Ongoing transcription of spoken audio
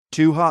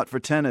Too hot for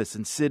tennis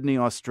in Sydney,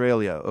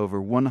 Australia. Over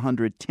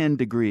 110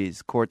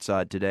 degrees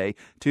courtside today,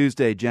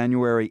 Tuesday,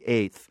 January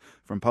 8th.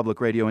 From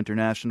Public Radio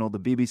International, the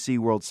BBC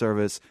World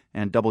Service,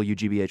 and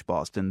WGBH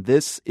Boston,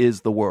 this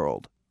is The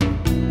World.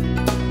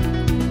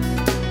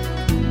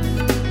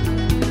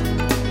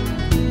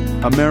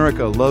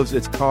 America loves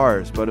its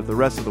cars, but if the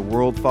rest of the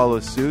world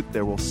follows suit,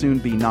 there will soon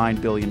be 9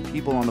 billion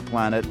people on the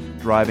planet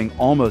driving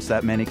almost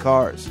that many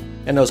cars.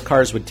 And those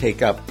cars would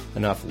take up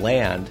enough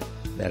land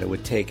that it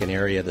would take an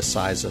area the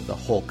size of the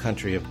whole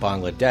country of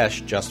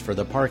Bangladesh just for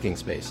the parking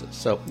spaces.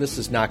 So this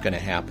is not going to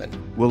happen.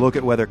 We'll look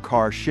at whether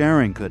car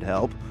sharing could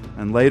help.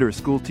 And later,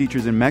 school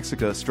teachers in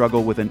Mexico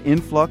struggle with an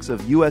influx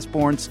of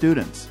U.S.-born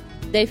students.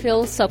 They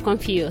feel so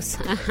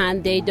confused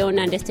and they don't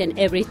understand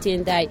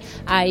everything that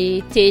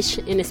I teach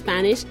in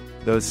Spanish.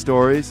 Those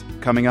stories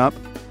coming up.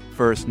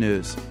 First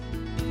News.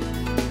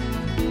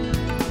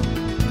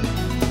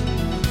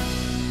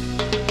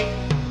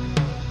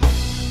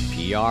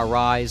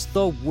 PRI's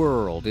The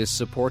World is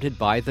supported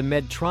by the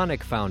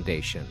Medtronic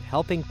Foundation,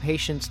 helping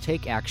patients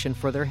take action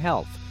for their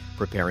health,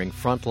 preparing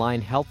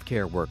frontline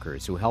healthcare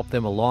workers who help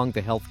them along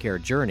the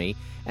healthcare journey,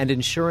 and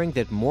ensuring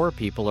that more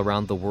people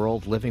around the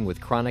world living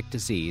with chronic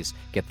disease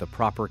get the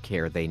proper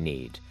care they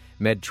need.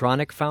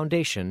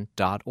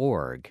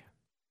 MedtronicFoundation.org.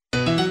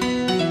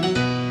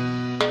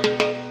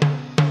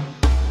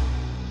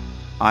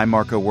 I'm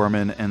Marco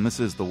Werman, and this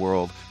is The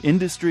World.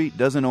 Industry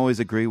doesn't always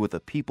agree with the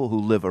people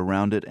who live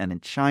around it, and in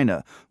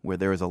China, where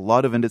there is a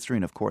lot of industry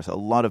and, of course, a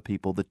lot of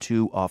people, the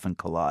two often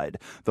collide.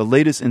 The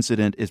latest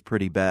incident is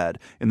pretty bad.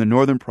 In the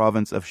northern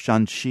province of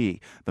Shanxi,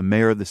 the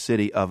mayor of the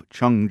city of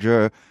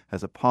Chengzhou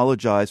has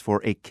apologized for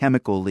a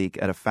chemical leak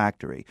at a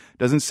factory.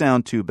 Doesn't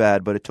sound too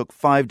bad, but it took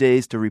 5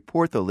 days to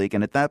report the leak,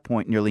 and at that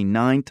point, nearly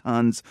 9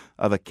 tons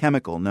of a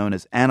chemical known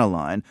as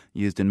aniline,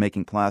 used in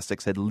making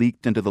plastics, had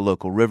leaked into the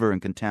local river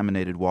and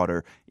contaminated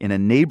water in a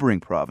neighboring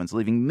province,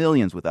 leaving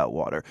millions without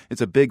water.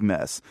 It's a big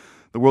mess.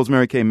 The world's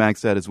Mary Kay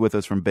Magstad is with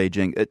us from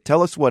Beijing.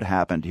 Tell us what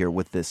happened here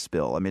with this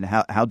spill. I mean,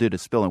 how did a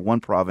spill in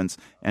one province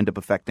end up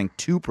affecting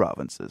 2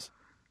 provinces?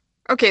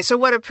 Okay, so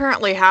what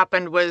apparently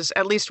happened was,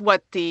 at least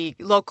what the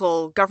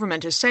local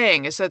government is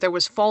saying, is that there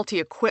was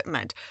faulty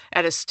equipment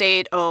at a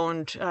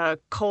state-owned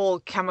coal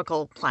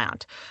chemical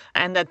plant,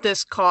 and that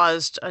this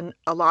caused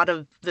a lot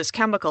of this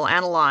chemical,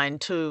 aniline,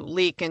 to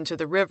leak into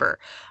the river.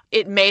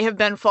 It may have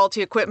been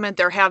faulty equipment.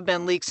 There have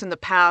been leaks in the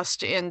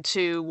past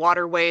into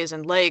waterways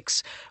and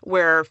lakes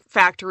where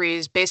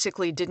factories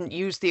basically didn't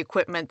use the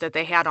equipment that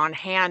they had on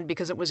hand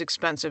because it was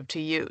expensive to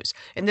use.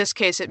 In this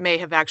case, it may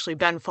have actually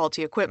been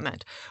faulty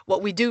equipment.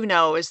 What we do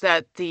know is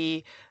that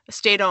the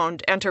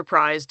state-owned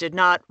enterprise did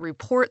not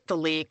report the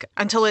leak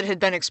until it had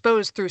been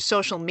exposed through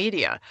social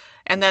media.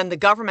 And then the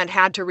government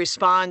had to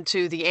respond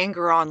to the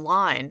anger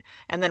online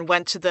and then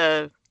went to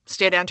the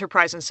state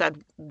enterprise and said,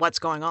 what's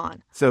going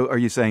on? So are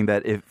you saying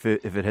that if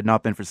it had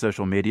not been for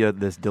social media,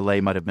 this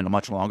delay might have been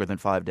much longer than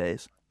 5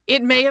 days?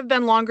 It may have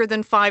been longer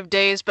than 5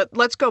 days, but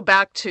let's go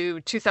back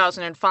to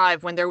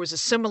 2005 when there was a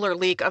similar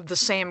leak of the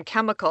same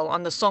chemical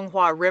on the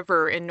Songhua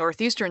River in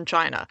northeastern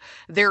China.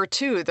 There,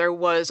 too, there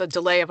was a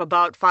delay of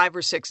about 5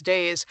 or 6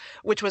 days,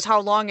 which was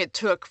how long it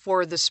took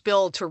for the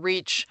spill to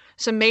reach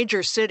some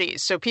major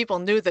cities. So people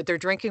knew that their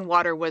drinking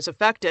water was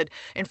affected.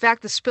 In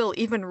fact, the spill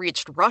even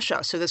reached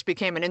Russia, so this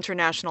became an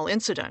international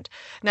incident.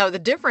 Now, the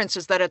difference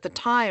is that at the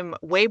time,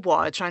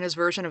 Weibo, China's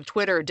version of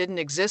Twitter, didn't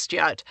exist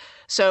yet,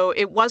 so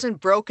it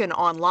wasn't broken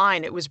online.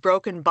 It was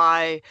broken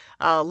by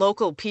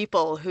local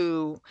people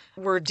who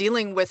were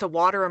dealing with a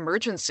water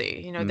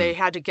emergency. You know, they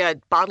had to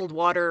get bottled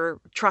water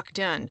trucked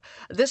in.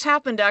 This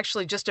happened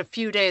actually just a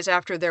few days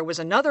after there was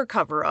another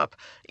cover-up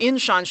in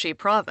Shanxi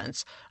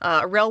province.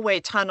 A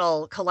railway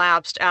tunnel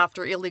collapsed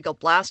after illegal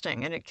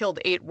blasting, and it killed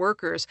 8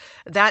 workers.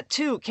 That,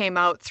 too, came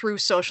out through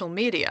social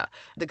media.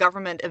 The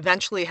government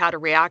eventually had to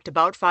react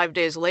about 5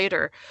 days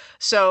later.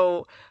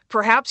 So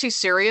perhaps he's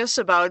serious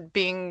about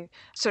being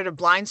sort of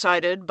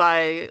blindsided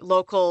by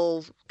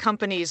local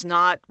companies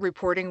not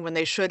reporting when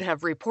they should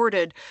have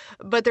reported.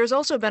 But there's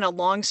also been a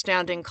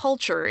long-standing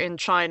culture in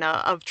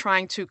China of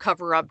trying to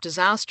cover up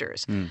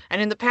disasters.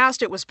 And in the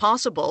past, it was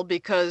possible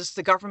because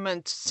the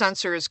government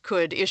censors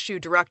could issue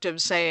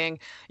directives saying,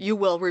 you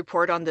will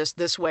report on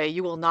this way,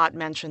 you will not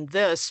mention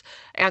this.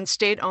 And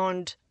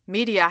state-owned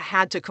media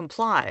had to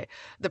comply.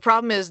 The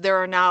problem is there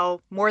are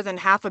now more than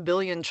 500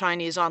 million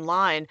Chinese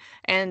online,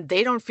 and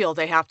they don't feel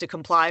they have to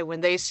comply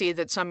when they see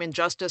that some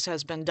injustice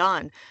has been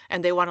done,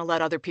 and they want to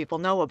let other people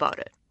know about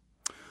it.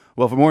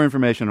 Well, for more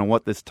information on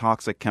what this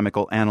toxic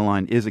chemical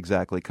aniline is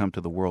exactly, come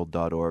to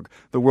theworld.org.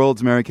 The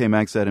World's Mary Kay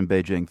Magstad in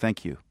Beijing.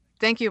 Thank you.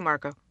 Thank you,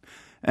 Marco.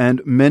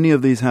 And many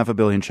of these 500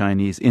 million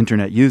Chinese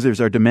internet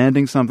users are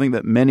demanding something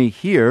that many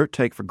here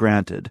take for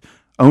granted: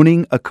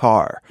 owning a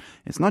car.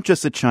 It's not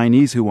just the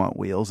Chinese who want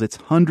wheels, it's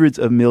hundreds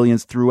of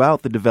millions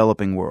throughout the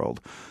developing world.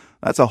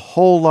 That's a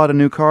whole lot of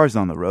new cars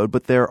on the road,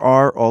 but there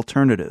are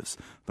alternatives.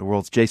 The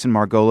World's Jason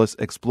Margolis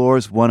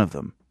explores one of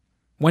them.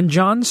 When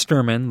John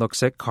Sturman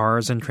looks at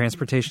cars and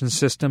transportation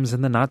systems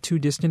in the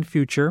not-too-distant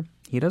future,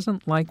 he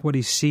doesn't like what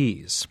he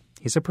sees.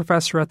 He's a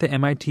professor at the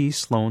MIT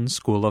Sloan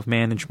School of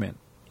Management.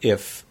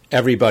 If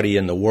everybody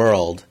in the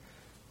world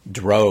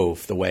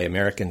drove the way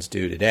Americans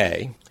do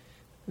today,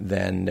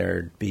 then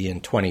there'd be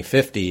in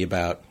 2050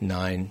 about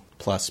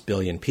 9+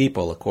 billion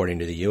people, according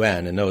to the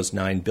UN, and those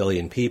 9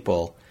 billion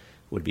people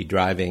would be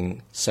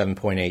driving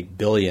 7.8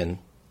 billion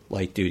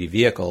light-duty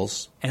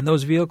vehicles. And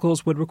those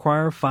vehicles would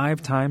require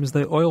 5 times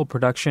the oil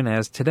production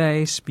as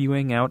today,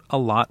 spewing out a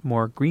lot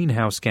more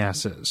greenhouse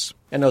gases.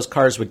 And those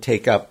cars would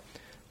take up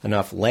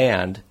enough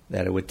land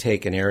that it would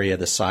take an area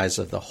the size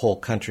of the whole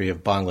country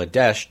of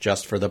Bangladesh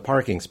just for the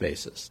parking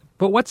spaces.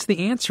 But what's the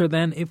answer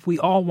then if we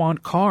all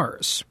want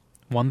cars?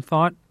 One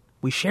thought,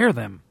 we share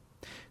them.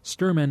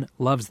 Sturman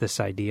loves this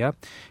idea.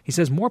 He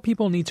says more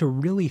people need to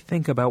really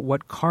think about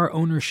what car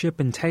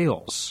ownership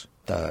entails.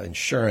 The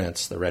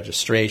insurance, the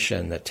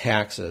registration, the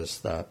taxes,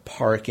 the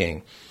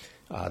parking,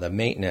 the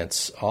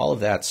maintenance, all of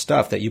that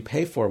stuff that you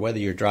pay for whether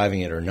you're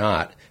driving it or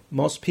not.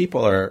 Most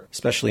people are,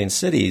 especially in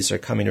cities, are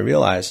coming to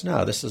realize,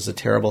 no, this is a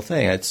terrible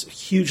thing. It's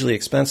hugely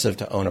expensive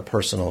to own a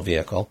personal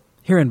vehicle.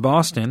 Here in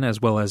Boston, as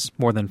well as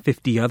more than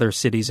 50 other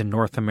cities in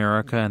North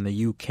America and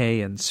the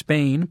UK and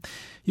Spain,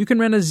 you can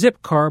rent a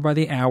Zip car by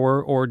the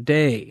hour or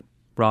day.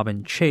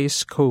 Robin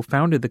Chase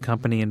co-founded the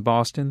company in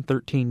Boston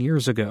 13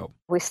 years ago.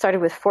 We started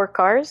with 4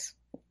 cars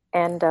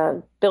and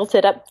built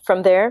it up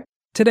from there.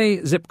 Today,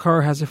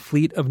 Zipcar has a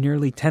fleet of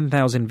nearly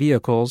 10,000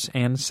 vehicles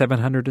and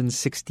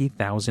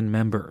 760,000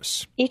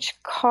 members. Each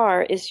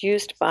car is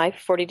used by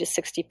 40 to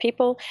 60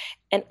 people,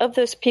 and of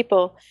those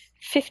people,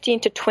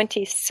 15 to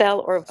 20 sell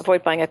or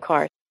avoid buying a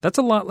car. That's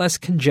a lot less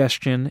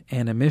congestion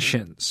and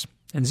emissions.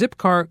 And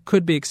Zipcar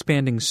could be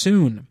expanding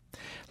soon.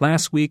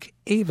 Last week,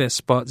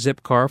 Avis bought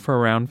Zipcar for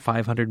around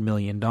 $500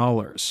 million.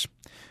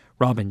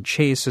 Robin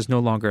Chase is no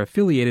longer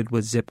affiliated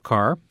with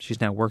Zipcar. She's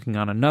now working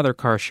on another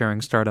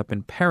car-sharing startup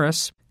in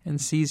Paris and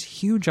sees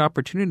huge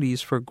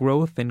opportunities for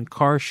growth in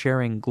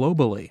car-sharing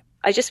globally.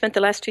 I just spent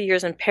the last 2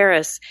 years in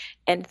Paris,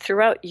 and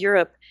throughout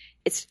Europe,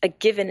 it's a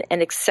given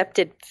and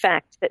accepted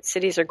fact that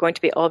cities are going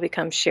to all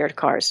become shared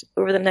cars.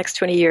 Over the next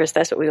 20 years,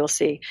 that's what we will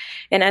see.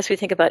 And as we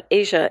think about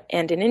Asia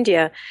and in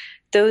India,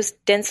 those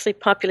densely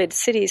populated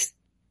cities,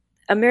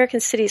 American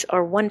cities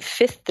are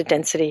 1/5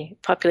 the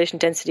population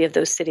density of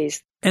those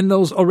cities. And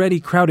those already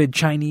crowded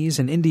Chinese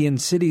and Indian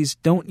cities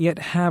don't yet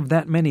have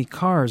that many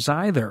cars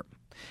either.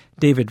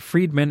 David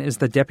Friedman is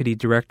the deputy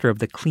director of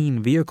the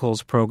Clean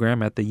Vehicles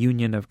program at the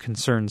Union of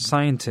Concerned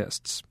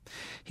Scientists.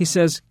 He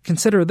says,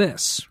 consider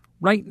this.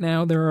 Right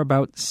now, there are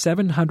about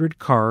 700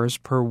 cars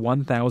per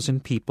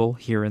 1,000 people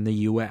here in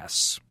the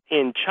U.S.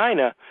 In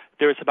China,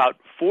 there's about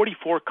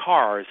 44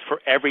 cars for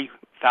every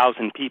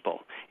 1,000 people.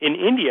 In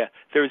India,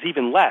 there's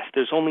even less.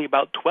 There's only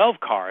about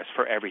 12 cars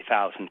for every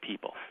 1,000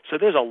 people. So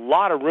there's a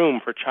lot of room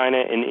for China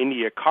and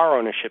India car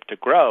ownership to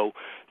grow.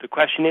 The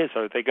question is,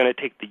 are they going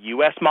to take the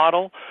U.S.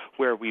 model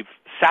where we've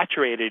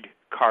saturated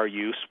car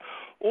use,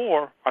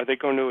 or are they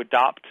going to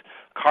adopt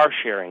car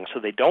sharing so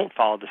they don't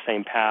follow the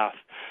same path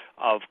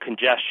of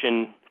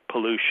congestion,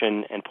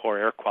 pollution, and poor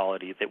air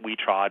quality that we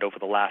trod over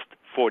the last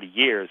 40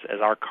 years as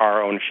our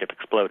car ownership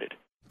exploded?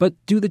 But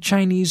do the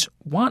Chinese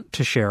want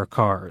to share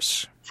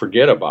cars?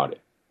 Forget about it.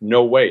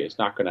 No way. It's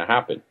not going to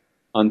happen.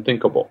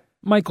 Unthinkable.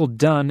 Michael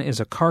Dunn is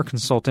a car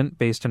consultant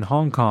based in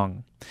Hong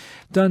Kong.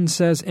 Dunn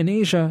says in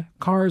Asia,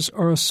 cars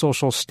are a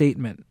social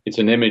statement. It's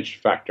an image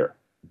factor,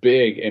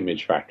 big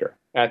image factor.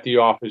 At the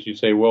office, you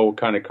say, well, what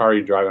kind of car are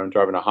you driving? I'm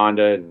driving a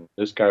Honda, and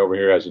this guy over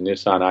here has a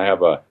Nissan. I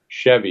have a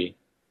Chevy.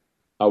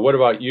 What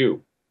about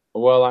you?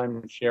 Well,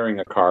 I'm sharing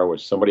a car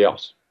with somebody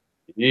else.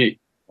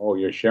 Oh,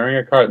 you're sharing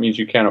a car? It means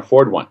you can't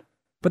afford one.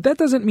 But that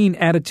doesn't mean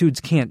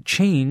attitudes can't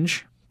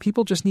change.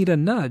 People just need a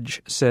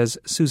nudge, says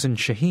Susan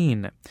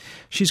Shaheen.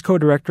 She's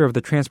co-director of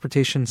the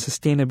Transportation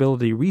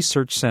Sustainability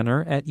Research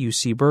Center at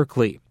UC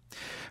Berkeley.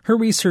 Her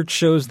research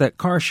shows that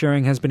car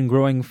sharing has been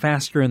growing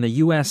faster in the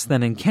U.S.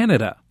 than in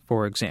Canada,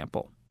 for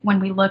example. When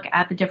we look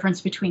at the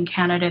difference between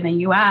Canada and the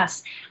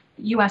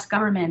U.S.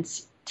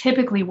 governments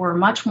typically were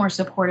much more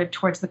supportive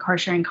towards the car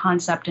sharing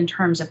concept in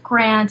terms of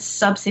grants,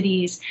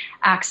 subsidies,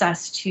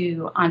 access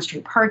to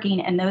on-street parking,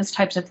 and those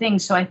types of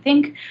things. So I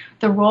think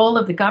the role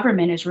of the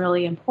government is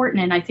really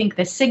important, and I think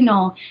the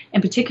signal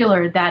in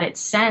particular that it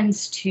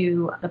sends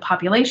to the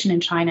population in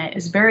China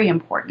is very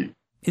important.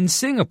 In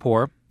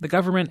Singapore, the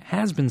government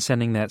has been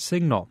sending that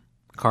signal.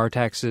 Car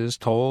taxes,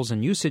 tolls,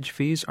 and usage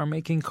fees are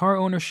making car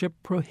ownership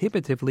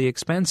prohibitively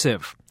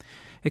expensive.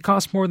 It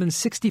costs more than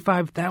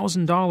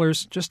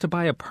 $65,000 just to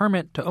buy a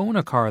permit to own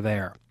a car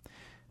there.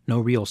 No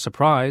real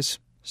surprise,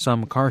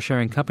 some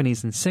car-sharing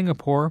companies in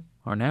Singapore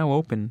are now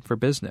open for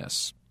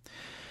business.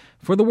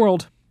 For The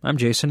World, I'm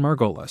Jason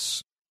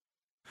Margolis.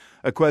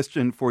 A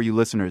question for you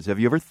listeners. Have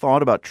you ever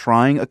thought about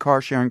trying a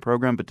car-sharing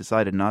program but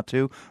decided not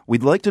to?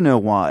 We'd like to know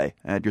why.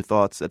 Add your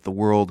thoughts at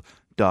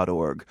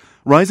theworld.org.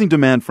 Rising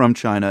demand from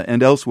China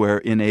and elsewhere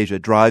in Asia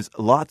drives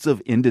lots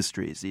of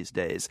industries these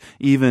days,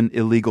 even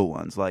illegal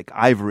ones like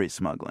ivory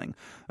smuggling.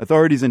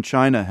 Authorities in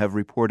China have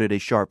reported a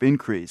sharp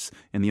increase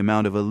in the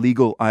amount of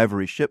illegal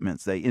ivory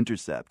shipments they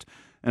intercept.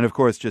 And of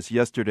course, just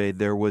yesterday,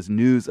 there was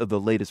news of the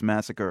latest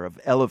massacre of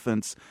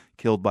elephants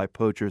killed by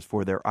poachers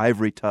for their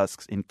ivory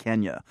tusks in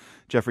Kenya.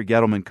 Jeffrey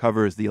Gettleman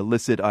covers the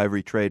illicit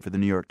ivory trade for the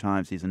New York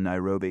Times. He's in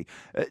Nairobi.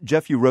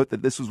 Jeff, you wrote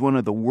that this was one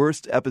of the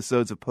worst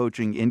episodes of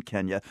poaching in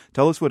Kenya.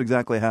 Tell us what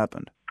exactly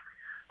happened.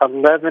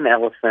 11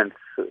 elephants,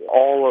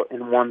 all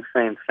in one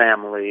same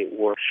family,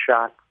 were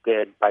shot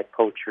dead by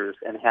poachers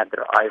and had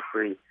their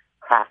ivory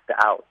hacked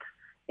out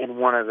in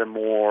one of the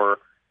more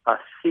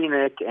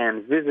scenic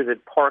and visited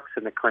parks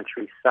in the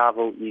country,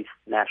 Tsavo East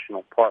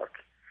National Park.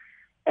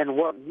 And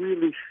what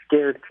really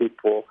scared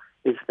people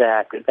is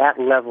that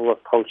level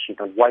of poaching,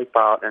 to wipe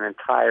out an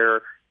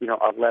entire,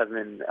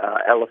 11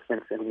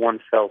 elephants in one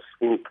fell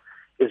swoop,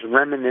 is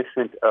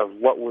reminiscent of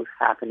what was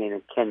happening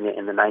in Kenya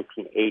in the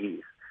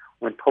 1980s,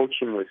 when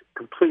poaching was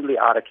completely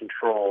out of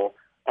control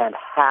and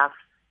half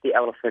the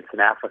elephants in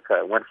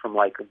Africa went from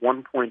like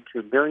 1.2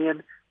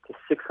 billion to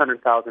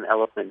 600,000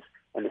 elephants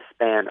in the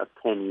span of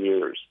 10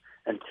 years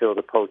until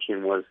the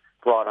poaching was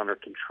brought under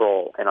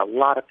control. And a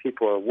lot of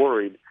people are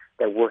worried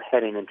that we're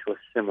heading into a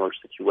similar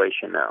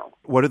situation now.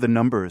 What are the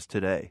numbers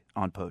today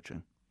on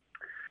poaching?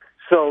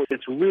 So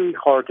it's really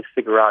hard to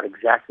figure out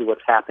exactly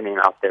what's happening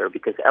out there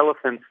because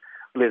elephants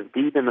live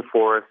deep in the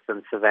forests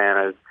and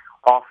savannas.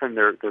 Often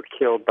they're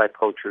killed by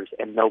poachers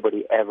and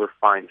nobody ever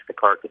finds the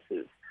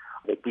carcasses.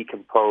 They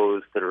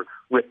decompose, they're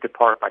ripped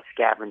apart by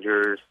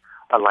scavengers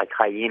like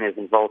hyenas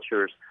and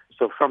vultures.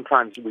 So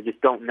sometimes we just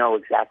don't know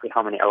exactly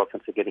how many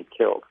elephants are getting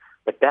killed.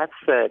 But that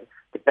said,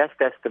 the best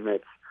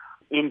estimates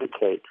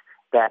indicate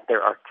that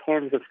there are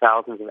tens of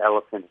thousands of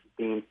elephants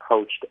being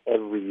poached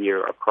every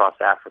year across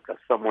Africa,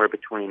 somewhere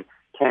between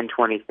 10,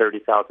 20,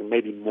 30,000,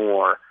 maybe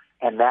more.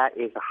 And that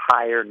is a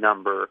higher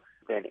number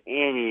than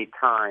any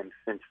time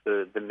since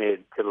the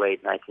mid to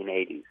late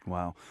 1980s.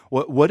 Wow.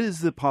 What is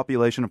the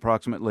population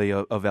approximately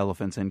of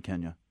elephants in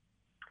Kenya?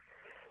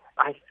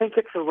 I think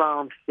it's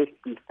around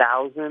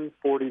 50,000,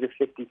 40 to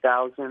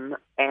 50,000.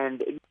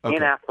 And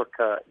in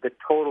Africa, the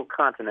total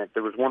continent,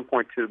 there was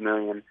 1.2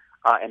 million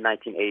in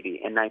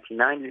 1980. In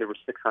 1990, there were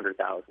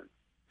 600,000.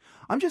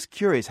 I'm just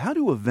curious, how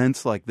do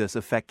events like this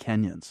affect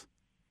Kenyans?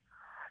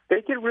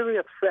 They get really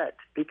upset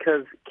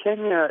because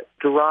Kenya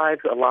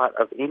derives a lot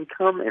of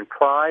income and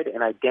pride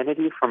and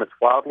identity from its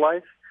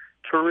wildlife.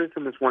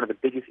 Tourism is one of the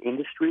biggest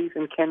industries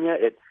in Kenya.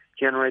 It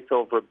generates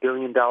over $1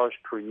 billion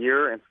per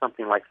year and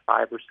something like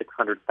 500,000 or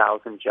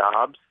 600,000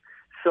 jobs.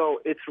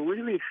 So it's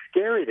really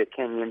scary to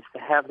Kenyans to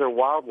have their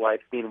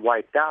wildlife being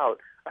wiped out,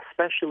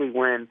 especially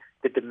when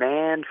the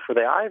demand for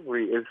the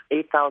ivory is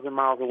 8,000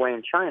 miles away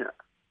in China.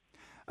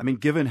 I mean,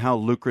 given how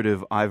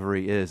lucrative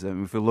ivory is,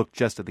 and if we look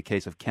just at the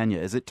case of Kenya,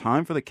 is it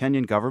time for the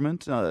Kenyan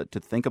government to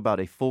think about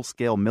a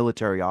full-scale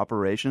military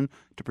operation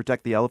to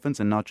protect the elephants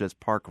and not just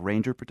park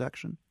ranger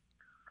protection?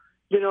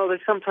 They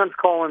sometimes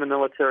call in the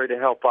military to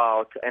help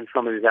out in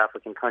some of these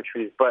African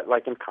countries, but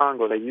like in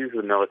Congo, they use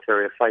the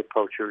military to fight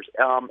poachers.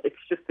 It's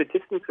just the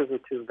distances are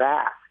too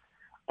vast,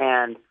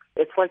 and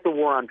it's like the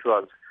war on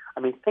drugs. I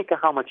mean, think of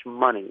how much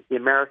money the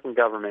American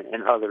government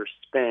and others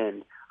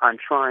spend on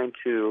trying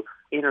to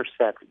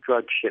intercept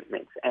drug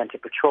shipments and to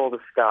patrol the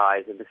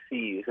skies and the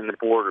seas and the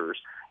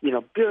borders.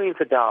 Billions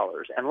of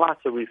dollars and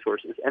lots of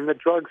resources, and the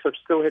drugs are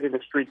still hitting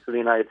the streets of the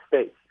United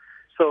States.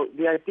 So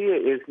the idea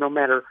is no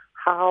matter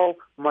how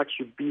much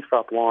you beef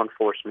up law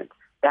enforcement,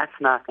 that's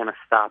not going to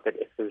stop it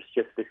if there's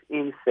just this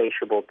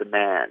insatiable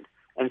demand.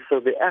 And so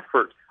the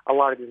effort a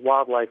lot of these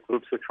wildlife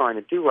groups are trying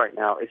to do right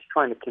now is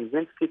trying to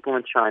convince people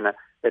in China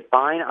that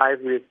buying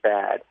ivory is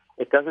bad.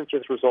 It doesn't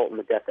just result in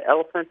the death of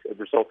elephants, it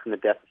results in the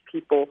death of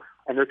people,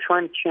 and they're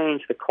trying to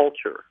change the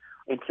culture.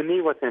 And to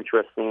me what's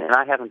interesting, and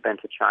I haven't been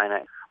to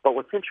China, but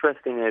what's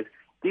interesting is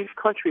these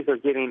countries are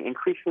getting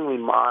increasingly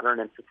modern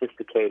and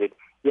sophisticated,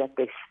 yet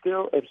they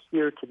still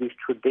adhere to these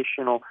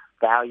traditional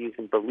values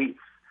and beliefs.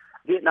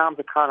 Vietnam's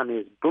economy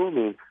is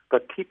booming,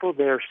 but people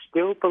there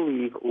still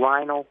believe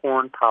rhino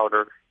horn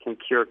powder can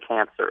cure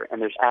cancer,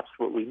 and there's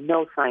absolutely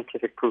no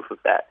scientific proof of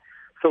that.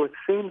 So it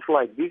seems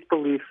like these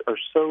beliefs are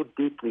so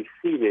deeply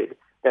seated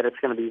that it's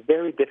going to be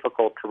very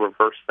difficult to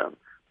reverse them.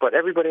 But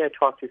everybody I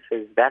talk to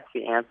says that's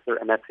the answer,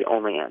 and that's the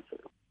only answer.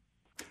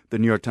 The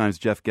New York Times'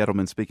 Jeff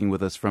Gettleman speaking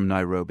with us from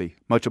Nairobi.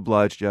 Much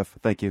obliged, Jeff.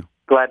 Thank you.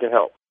 Glad to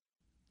help.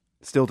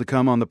 Still to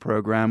come on the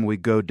program, we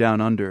go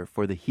down under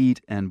for the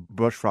heat and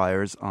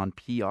bushfires on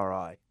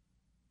PRI.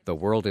 The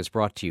World is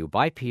brought to you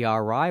by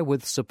PRI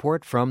with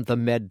support from the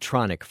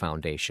Medtronic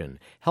Foundation,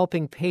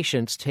 helping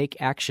patients take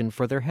action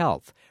for their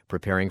health,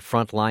 preparing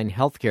frontline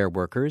healthcare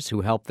workers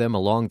who help them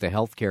along the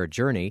healthcare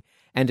journey,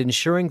 and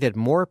ensuring that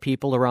more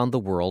people around the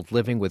world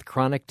living with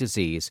chronic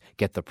disease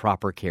get the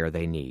proper care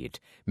they need.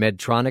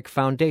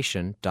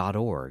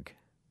 MedtronicFoundation.org.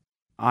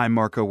 I'm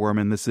Marco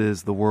Werman. This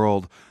is The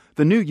World.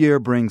 The new year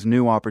brings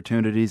new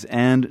opportunities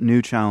and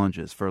new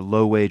challenges for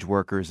low-wage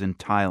workers in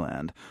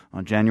Thailand.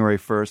 On January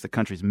 1st, the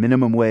country's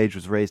minimum wage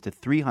was raised to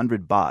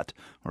 300 baht,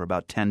 or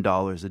about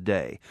 $10 a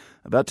day.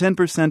 About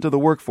 10% of the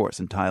workforce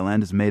in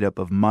Thailand is made up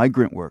of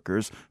migrant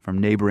workers from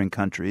neighboring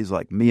countries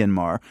like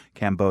Myanmar,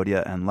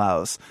 Cambodia, and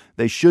Laos.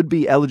 They should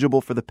be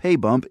eligible for the pay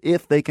bump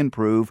if they can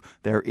prove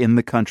they're in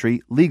the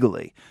country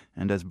legally.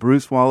 And as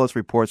Bruce Wallace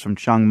reports from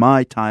Chiang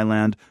Mai,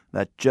 Thailand,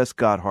 that just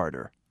got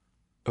harder.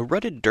 A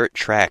rutted dirt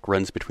track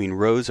runs between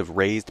rows of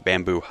raised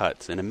bamboo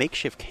huts in a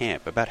makeshift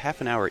camp about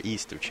half an hour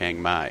east of Chiang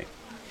Mai.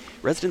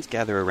 Residents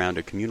gather around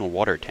a communal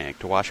water tank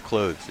to wash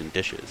clothes and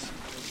dishes.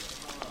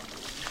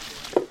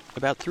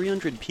 About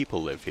 300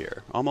 people live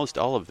here, almost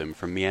all of them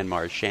from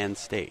Myanmar's Shan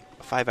State,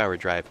 a 5-hour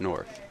drive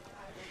north.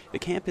 The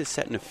camp is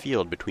set in a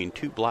field between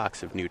 2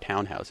 blocks of new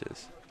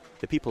townhouses.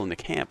 The people in the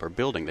camp are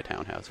building the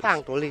townhouses.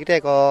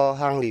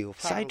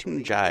 Sai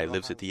Tung Jai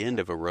lives at the end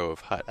of a row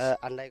of huts.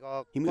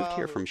 He moved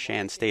here from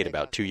Shan State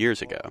about 2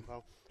 years ago.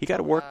 He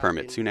got a work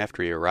permit soon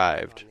after he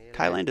arrived.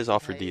 Thailand has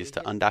offered these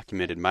to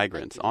undocumented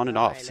migrants on and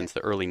off since the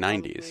early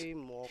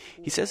 90s.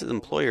 He says his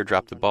employer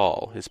dropped the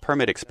ball, his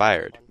permit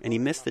expired, and he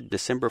missed the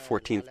December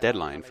 14th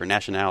deadline for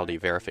nationality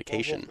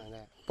verification.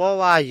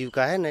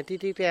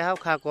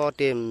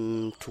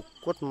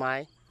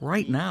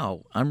 Right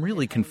now, I'm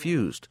really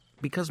confused.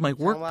 Because my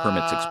work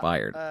permit's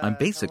expired, I'm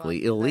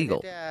basically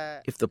illegal.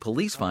 If the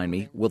police find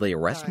me, will they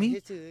arrest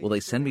me? Will they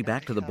send me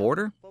back to the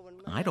border?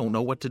 I don't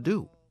know what to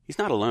do. He's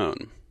not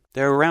alone.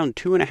 There are around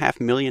 2.5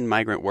 million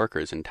migrant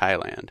workers in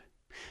Thailand.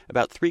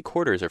 About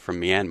 3/4 are from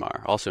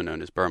Myanmar, also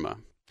known as Burma.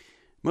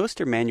 Most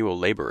are manual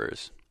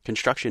laborers,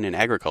 construction and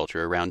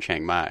agriculture around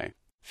Chiang Mai,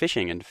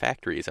 fishing and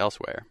factories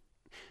elsewhere.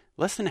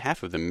 Less than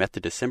half of them met the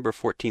December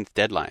 14th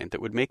deadline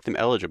that would make them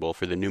eligible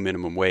for the new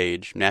minimum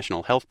wage,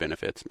 national health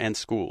benefits, and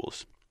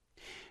schools.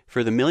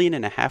 For the 1.5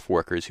 million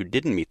workers who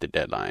didn't meet the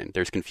deadline,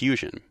 there's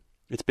confusion.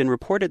 It's been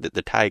reported that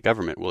the Thai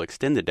government will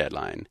extend the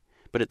deadline,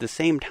 but at the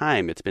same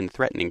time it's been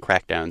threatening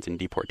crackdowns and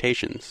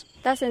deportations.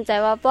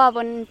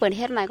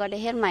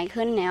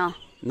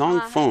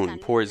 Nong Phon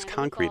pours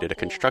concrete at a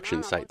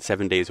construction site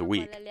 7 days a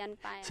week.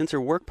 Since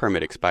her work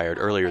permit expired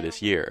earlier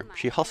this year,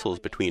 she hustles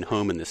between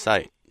home and the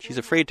site. She's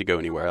afraid to go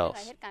anywhere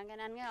else.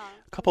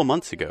 A couple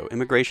months ago,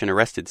 immigration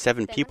arrested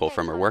 7 people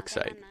from her work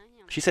site.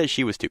 She says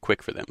she was too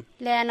quick for them.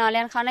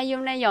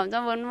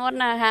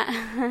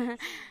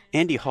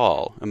 Andy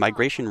Hall, a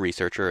migration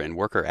researcher and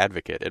worker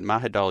advocate at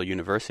Mahidol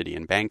University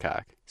in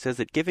Bangkok, says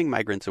that giving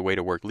migrants a way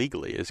to work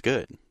legally is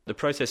good. The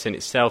process in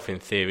itself, in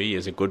theory,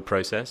 is a good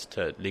process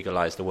to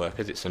legalize the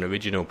workers. It's an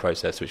original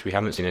process which we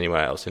haven't seen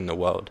anywhere else in the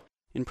world.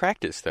 In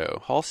practice,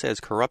 though, Hall says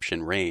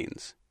corruption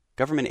reigns.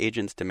 Government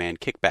agents demand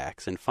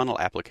kickbacks and funnel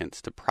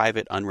applicants to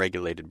private,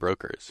 unregulated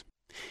brokers.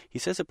 He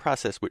says a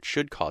process which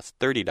should cost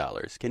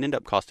 $30 can end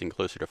up costing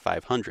closer to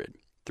 $500,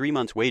 3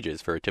 months'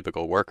 wages for a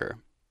typical worker.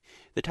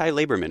 The Thai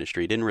Labor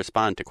Ministry didn't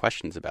respond to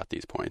questions about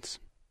these points.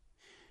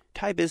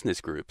 Thai business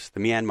groups,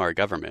 the Myanmar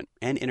government,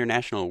 and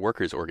international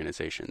workers'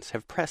 organizations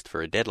have pressed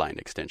for a deadline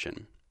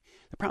extension.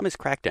 The promised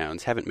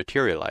crackdowns haven't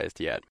materialized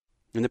yet.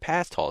 In the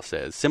past, Hall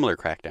says, similar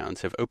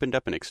crackdowns have opened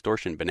up an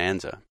extortion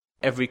bonanza.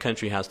 Every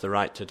country has the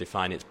right to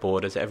define its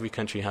borders. Every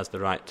country has the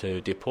right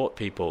to deport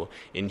people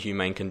in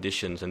humane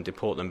conditions and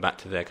deport them back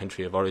to their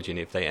country of origin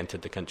if they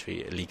entered the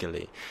country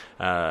illegally.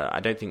 I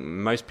don't think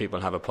most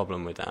people have a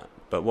problem with that.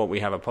 But what we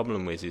have a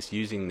problem with is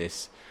using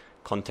this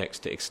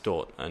context to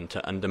extort and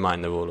to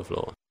undermine the rule of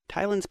law.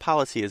 Thailand's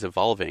policy is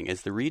evolving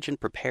as the region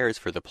prepares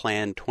for the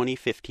planned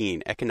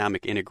 2015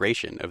 economic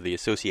integration of the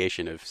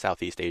Association of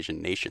Southeast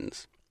Asian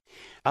Nations.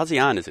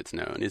 ASEAN, as it's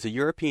known, is a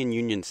European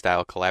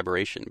Union-style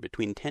collaboration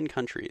between 10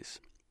 countries.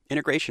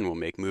 Integration will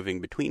make moving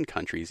between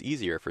countries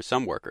easier for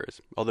some workers,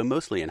 although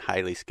mostly in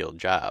highly skilled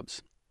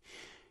jobs.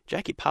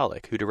 Jackie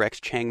Pollock, who directs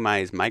Chiang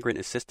Mai's Migrant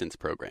Assistance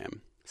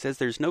Program, says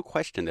there's no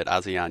question that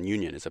ASEAN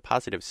Union is a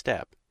positive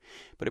step,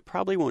 but it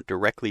probably won't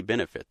directly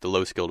benefit the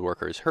low-skilled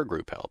workers her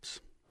group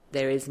helps.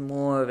 There is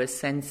more of a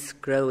sense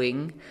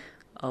growing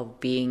of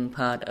being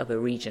part of a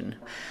region.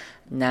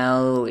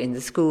 Now in the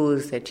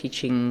schools they're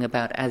teaching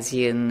about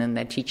ASEAN and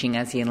they're teaching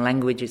ASEAN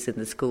languages in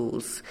the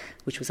schools,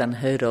 which was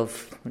unheard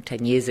of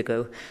 10 years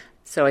ago.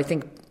 So I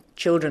think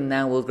children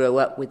now will grow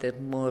up with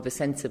more of a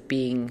sense of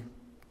being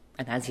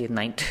an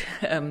ASEANite,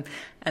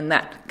 and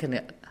that can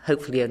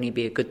hopefully only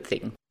be a good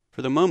thing.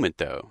 For the moment,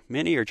 though,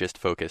 many are just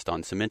focused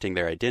on cementing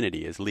their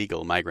identity as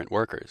legal migrant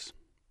workers.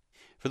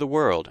 For The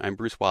World, I'm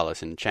Bruce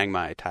Wallace in Chiang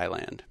Mai,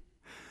 Thailand.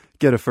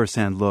 Get a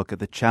first-hand look at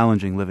the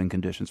challenging living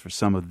conditions for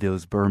some of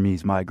those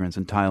Burmese migrants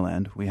in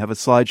Thailand. We have a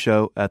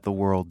slideshow at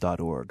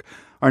theworld.org.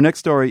 Our next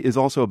story is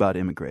also about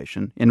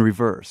immigration, in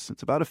reverse.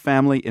 It's about a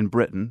family in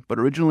Britain, but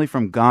originally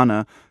from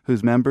Ghana,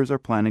 whose members are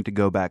planning to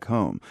go back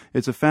home.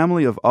 It's a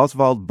family of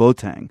Oswald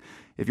Boateng.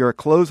 If you're a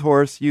clothes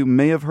horse, you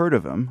may have heard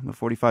of him. The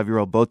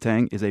 45-year-old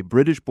Boateng is a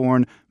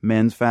British-born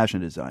men's fashion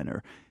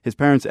designer. His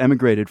parents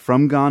emigrated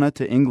from Ghana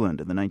to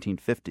England in the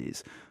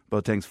 1950s.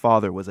 Boateng's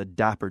father was a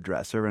dapper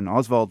dresser, and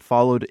Oswald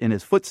followed in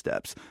his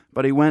footsteps.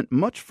 But he went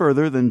much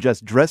further than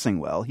just dressing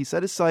well. He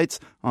set his sights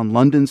on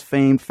London's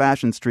famed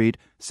fashion street,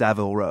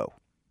 Savile Row.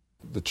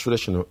 The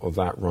tradition of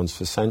that runs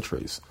for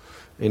centuries.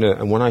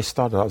 And when I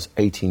started, I was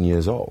 18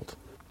 years old.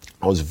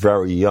 I was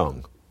very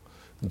young,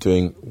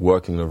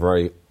 working in a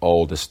very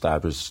old,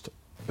 established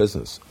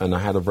business. And I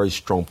had a very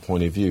strong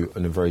point of view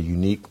and a very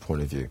unique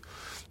point of view.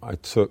 I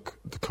took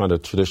the kind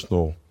of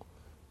traditional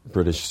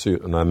British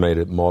suit and I made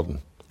it modern.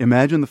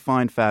 Imagine the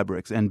fine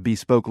fabrics and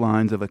bespoke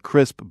lines of a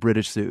crisp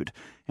British suit,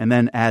 and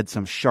then add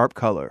some sharp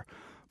color.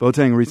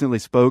 Boateng recently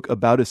spoke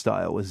about his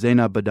style with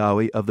Zainab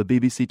Badawi of the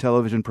BBC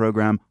television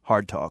program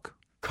Hard Talk.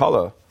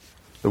 Color,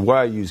 the way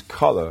I use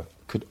color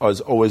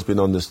has always been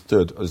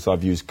understood as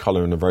I've used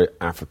color in a very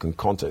African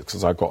context,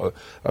 because I've got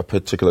a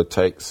particular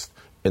taste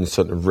in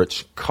certain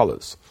rich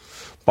colors.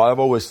 But I've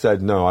always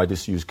said, no, I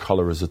just use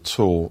colour as a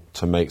tool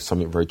to make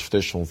something very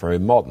traditional, very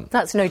modern.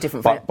 That's no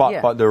different.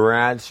 But the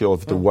reality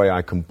of the way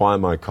I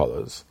combine my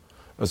colours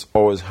has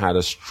always had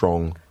a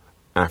strong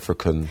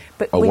African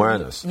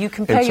awareness. You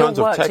compare your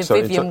work to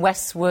Vivienne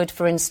Westwood,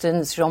 for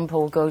instance,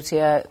 Jean-Paul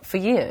Gaultier. For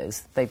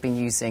years, they've been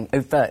using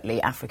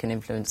overtly African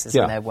influences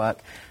in their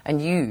work.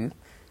 And you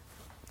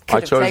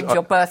could have claimed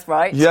your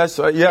birthright. Yes,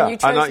 yeah. And you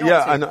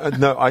chose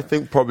no, I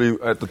think probably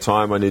at the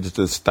time I needed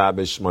to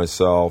establish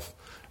myself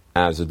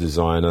as a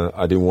designer.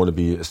 I didn't want to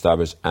be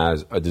established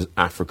as an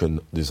African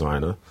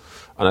designer.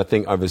 And I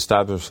think I've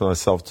established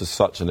myself to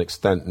such an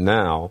extent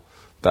now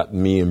that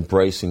me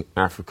embracing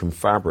African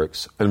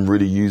fabrics and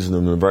really using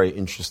them in a very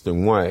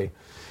interesting way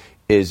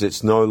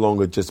it's no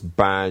longer just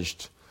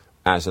badged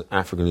as an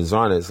African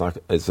designer.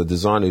 It's a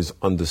designer who's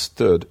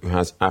understood, who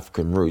has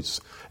African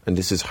roots, and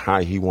this is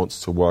how he wants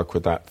to work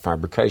with that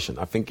fabrication.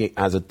 I think it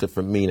has a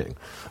different meaning,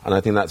 and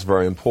I think that's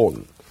very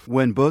important.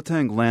 When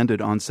Boateng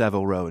landed on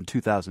Savile Row in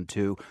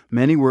 2002,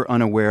 many were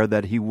unaware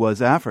that he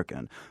was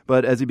African.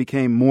 But as he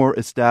became more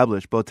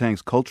established,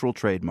 Boateng's cultural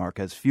trademark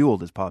has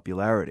fueled his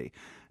popularity.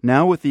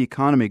 Now with the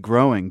economy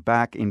growing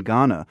back in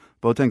Ghana,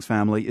 Boateng's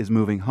family is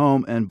moving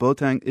home, and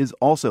Boateng is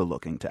also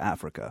looking to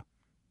Africa.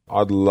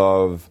 I'd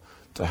love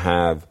to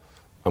have,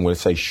 I'm going to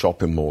say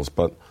shopping malls,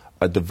 but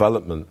a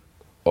development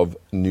of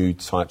new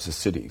types of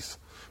cities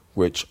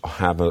which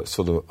have a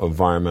sort of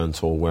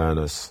environmental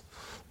awareness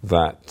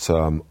that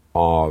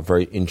are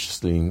very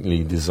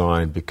interestingly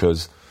designed,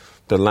 because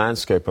the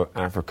landscape of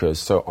Africa is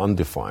so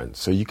undefined.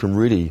 So you can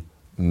really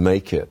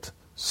make it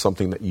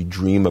something that you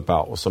dream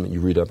about or something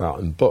you read about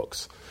in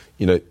books.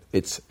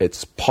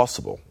 It's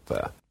possible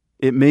there.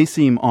 It may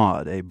seem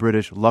odd, a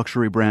British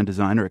luxury brand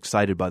designer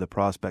excited by the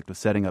prospect of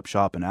setting up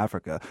shop in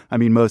Africa. I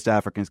mean, most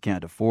Africans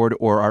can't afford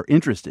or are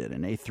interested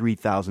in a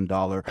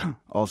 $3,000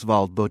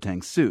 Oswald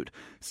Boateng suit.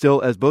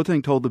 Still, as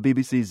Boateng told the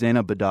BBC's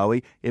Zainab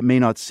Badawi, it may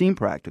not seem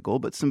practical,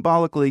 but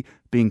symbolically,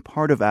 being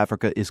part of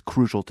Africa is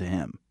crucial to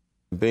him.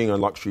 Being a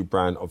luxury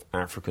brand of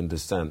African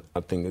descent,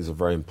 I think, is a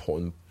very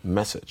important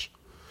message.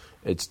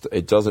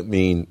 It doesn't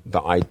mean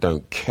that I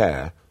don't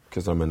care,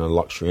 because I'm in a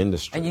luxury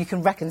industry. And you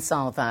can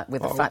reconcile that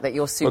with the fact that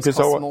your suits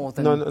cost more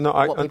than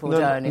what people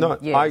earn in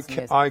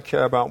years. I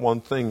care about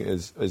one thing,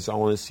 is I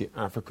want to see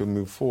Africa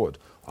move forward.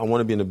 I want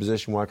to be in a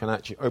position where I can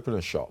actually open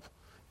a shop,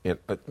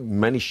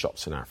 many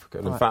shops in Africa.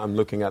 And in fact, I'm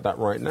looking at that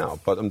right now.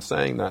 But I'm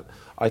saying that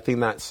I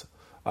think that's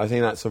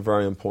a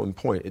very important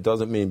point. It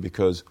doesn't mean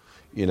because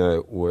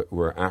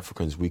we're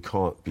Africans we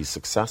can't be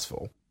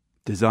successful.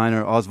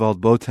 Designer Oswald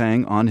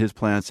Boateng on his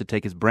plans to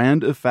take his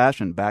brand of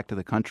fashion back to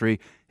the country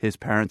his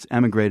parents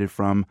emigrated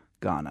from,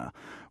 Ghana.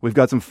 We've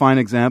got some fine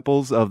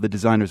examples of the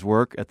designer's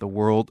work at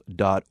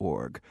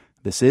theworld.org.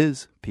 This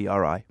is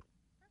PRI.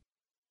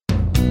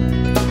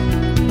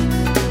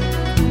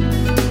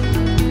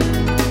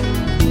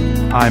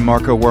 I'm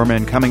Marco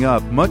Werman. Coming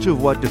up, much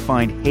of what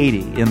defined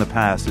Haiti in the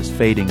past is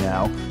fading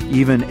now,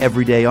 even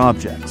everyday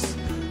objects.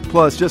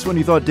 Plus, just when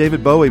you thought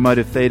David Bowie might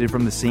have faded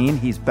from the scene,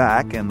 he's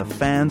back and the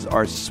fans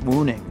are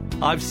swooning.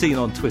 I've seen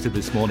on Twitter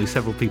this morning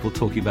several people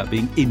talking about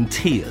being in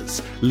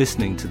tears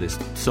listening to this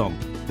song.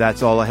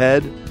 That's all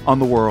ahead on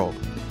The World.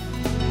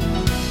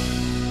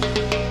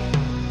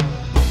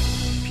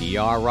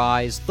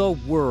 PRI's The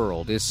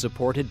World is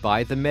supported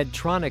by the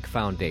Medtronic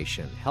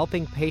Foundation,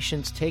 helping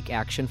patients take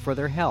action for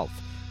their health,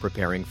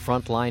 preparing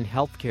frontline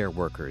healthcare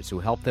workers who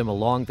help them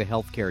along the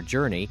healthcare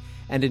journey,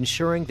 and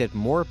ensuring that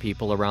more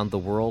people around the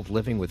world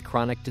living with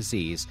chronic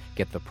disease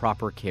get the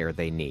proper care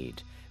they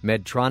need.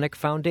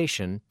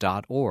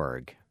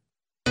 MedtronicFoundation.org.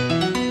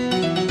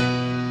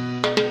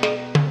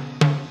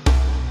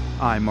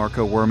 I'm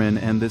Marco Werman,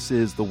 and this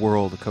is The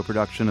World, a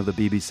co-production of the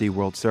BBC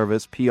World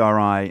Service,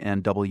 PRI,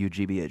 and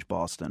WGBH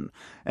Boston.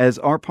 As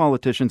our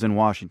politicians in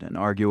Washington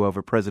argue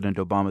over President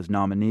Obama's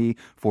nominee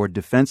for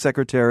defense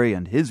secretary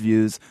and his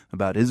views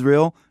about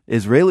Israel,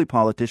 Israeli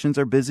politicians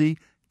are busy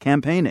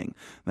campaigning.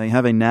 They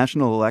have a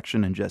national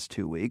election in just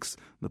 2 weeks.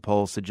 The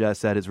polls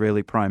suggest that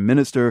Israeli Prime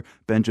Minister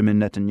Benjamin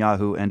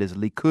Netanyahu and his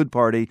Likud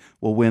party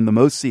will win the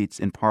most seats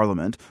in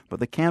parliament, but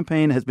the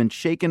campaign has been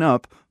shaken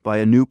up by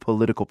a new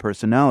political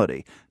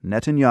personality,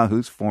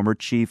 Netanyahu's former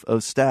chief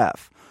of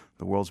staff.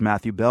 The World's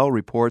Matthew Bell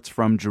reports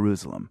from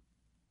Jerusalem.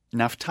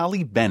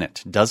 Naftali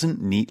Bennett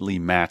doesn't neatly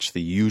match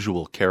the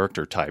usual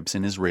character types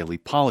in Israeli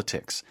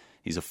politics.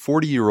 He's a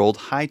 40-year-old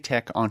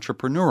high-tech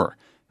entrepreneur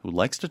who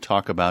likes to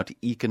talk about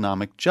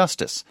economic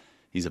justice.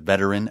 He's a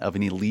veteran of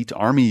an elite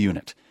army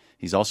unit.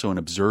 He's also an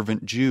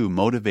observant Jew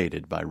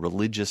motivated by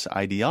religious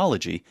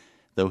ideology,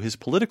 though his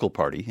political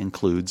party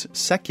includes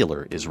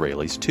secular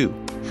Israelis too.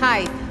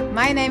 Hi,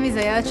 my name is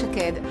Ayat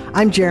Shaked.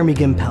 I'm Jeremy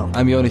Gimpel.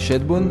 I'm Yoni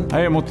Shedbun.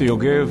 I am Moti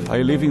Yogev.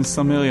 I live in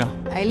Samaria.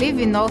 I live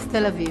in North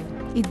Tel Aviv.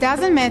 It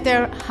doesn't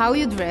matter how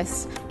you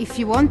dress. If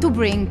you want to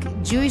bring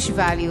Jewish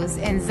values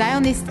and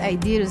Zionist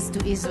ideals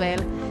to Israel,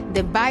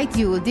 the Beit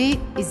Yehudi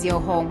is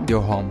your home.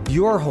 Your home.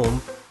 Your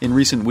home. In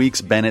recent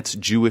weeks, Bennett's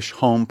Jewish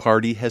Home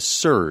Party has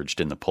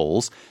surged in the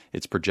polls.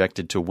 It's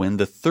projected to win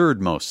the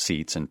third most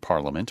seats in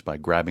parliament by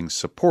grabbing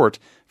support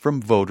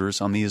from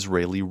voters on the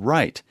Israeli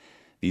right.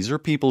 These are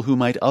people who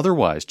might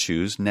otherwise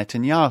choose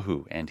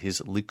Netanyahu and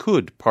his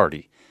Likud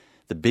party.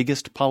 The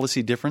biggest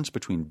policy difference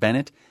between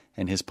Bennett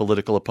and his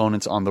political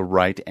opponents on the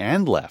right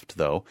and left,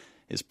 though,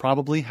 is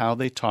probably how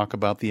they talk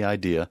about the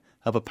idea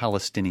of a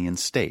Palestinian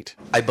state.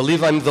 I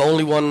believe I'm the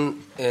only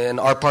one,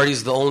 and our party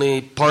is the only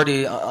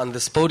party on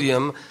this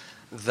podium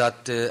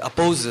that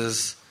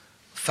opposes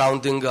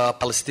founding a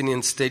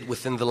Palestinian state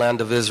within the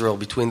land of Israel,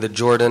 between the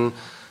Jordan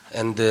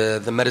and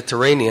the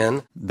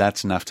Mediterranean.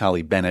 That's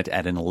Naftali Bennett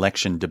at an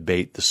election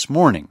debate this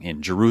morning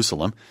in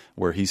Jerusalem,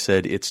 where he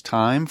said it's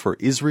time for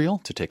Israel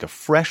to take a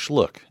fresh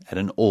look at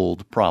an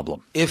old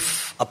problem.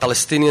 If a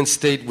Palestinian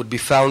state would be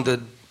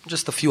founded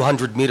just a few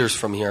hundred meters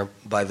from here,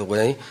 by the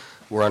way,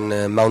 we're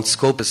on Mount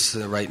Scopus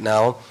right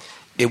now,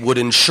 it would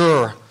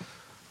ensure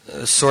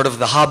sort of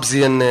the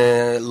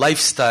Hobbesian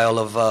lifestyle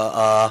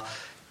of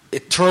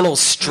eternal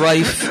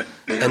strife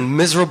and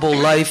miserable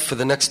life for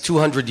the next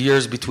 200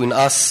 years between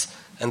us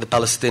and the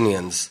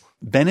Palestinians.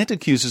 Bennett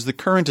accuses the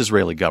current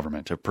Israeli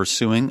government of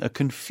pursuing a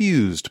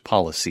confused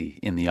policy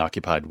in the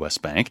occupied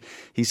West Bank.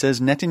 He says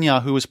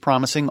Netanyahu is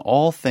promising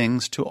all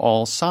things to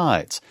all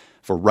sides.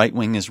 For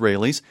right-wing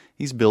Israelis,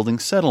 he's building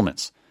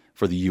settlements.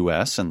 For the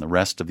U.S. and the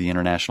rest of the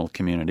international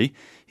community,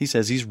 he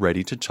says he's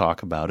ready to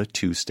talk about a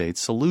two-state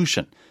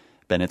solution.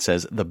 Bennett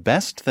says the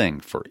best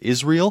thing for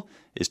Israel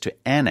is to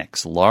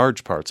annex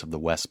large parts of the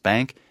West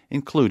Bank,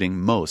 including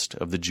most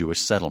of the Jewish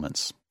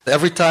settlements.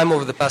 Every time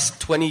over the past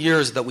 20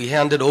 years that we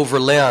handed over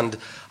land,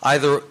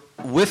 either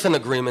with an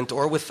agreement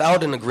or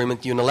without an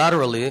agreement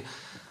unilaterally,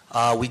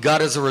 we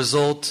got as a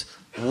result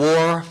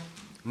war,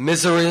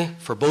 misery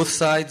for both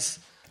sides.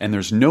 And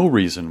there's no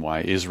reason why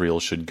Israel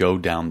should go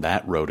down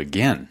that road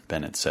again,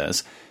 Bennett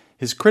says.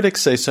 His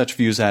critics say such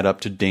views add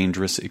up to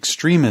dangerous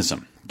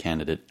extremism.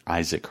 Candidate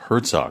Isaac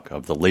Herzog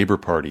of the Labour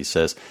Party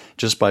says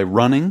just by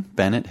running,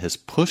 Bennett has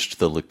pushed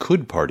the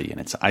Likud party and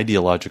its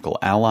ideological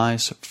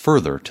allies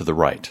further to the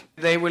right.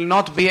 They will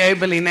not be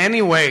able in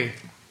any way,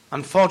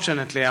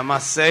 unfortunately, I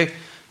must say,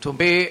 to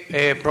be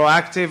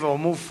proactive or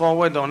move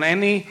forward on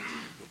any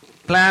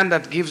plan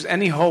that gives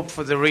any hope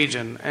for the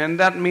region. And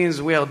that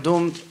means we are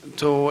doomed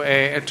to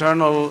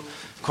eternal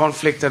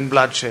conflict and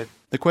bloodshed.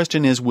 The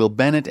question is, will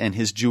Bennett and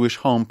his Jewish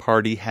Home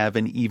Party have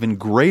an even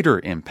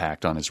greater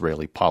impact on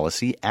Israeli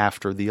policy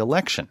after the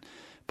election?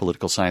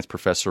 Political science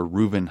professor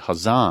Reuven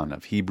Hazan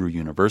of Hebrew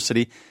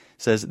University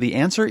says the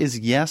answer is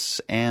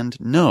yes and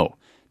no,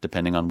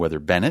 depending on whether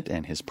Bennett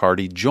and his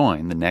party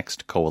join the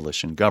next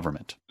coalition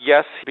government.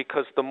 Yes,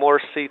 because the more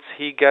seats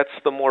he gets,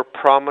 the more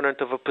prominent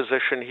of a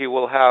position he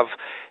will have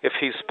if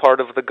he's part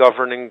of the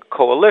governing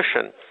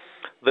coalition.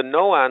 The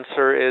no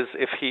answer is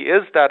if he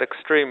is that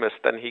extremist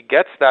and he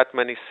gets that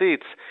many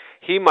seats,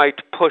 he might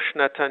push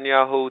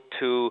Netanyahu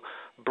to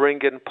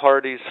bring in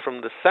parties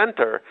from the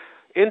center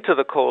into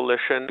the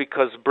coalition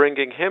because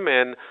bringing him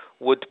in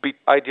would be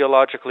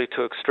ideologically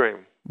too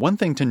extreme. One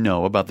thing to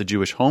know about the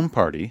Jewish Home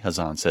Party,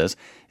 Hazan says,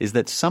 is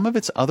that some of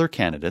its other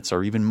candidates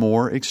are even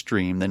more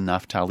extreme than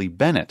Naftali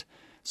Bennett,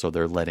 so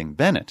they're letting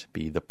Bennett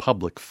be the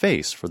public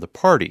face for the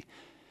party.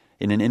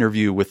 In an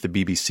interview with the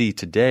BBC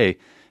Today,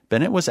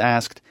 Bennett was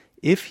asked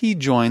if he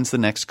joins the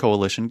next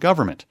coalition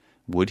government,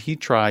 would he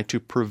try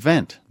to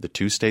prevent the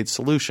two-state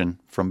solution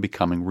from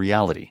becoming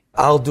reality?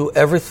 I'll do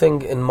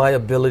everything in my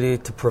ability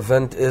to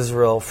prevent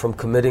Israel from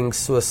committing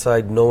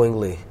suicide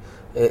knowingly.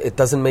 It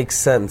doesn't make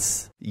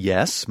sense.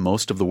 Yes,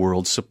 most of the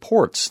world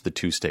supports the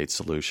two-state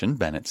solution,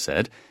 Bennett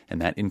said, and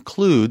that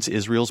includes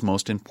Israel's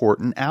most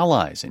important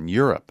allies in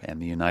Europe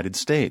and the United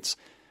States.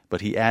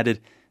 But he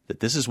added that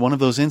this is one of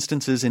those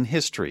instances in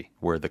history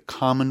where the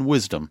common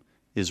wisdom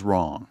is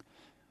wrong.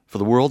 For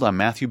The World, I'm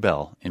Matthew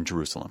Bell in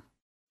Jerusalem.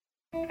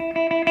 For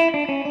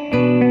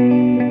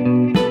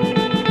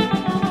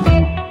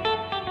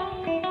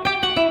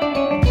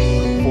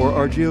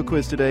our Geo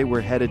Quiz today,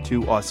 we're headed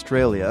to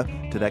Australia,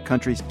 to that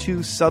country's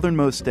two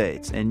southernmost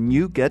states, and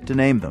you get to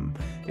name them.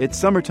 It's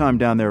summertime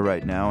down there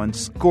right now, and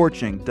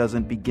scorching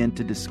doesn't begin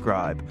to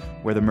describe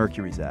where the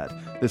mercury's at.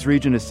 This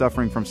region is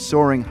suffering from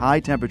soaring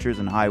high temperatures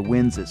and high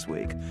winds this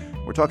week.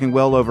 We're talking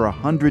well over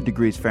 100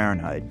 degrees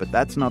Fahrenheit, but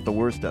that's not the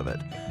worst of it.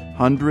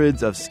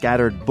 Hundreds of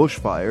scattered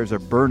bushfires are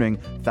burning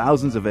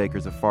thousands of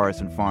acres of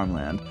forest and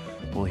farmland.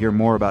 We'll hear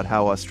more about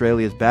how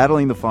Australia is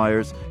battling the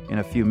fires in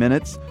a few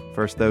minutes.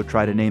 First, though,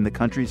 try to name the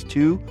country's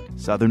 2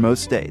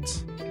 southernmost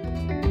states.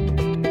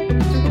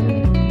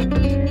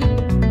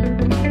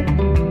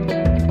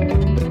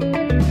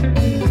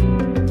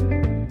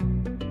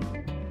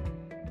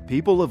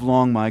 People have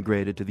long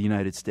migrated to the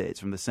United States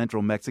from the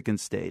central Mexican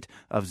state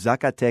of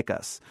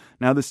Zacatecas.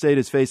 Now the state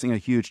is facing a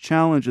huge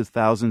challenge as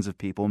thousands of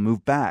people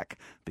move back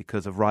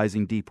because of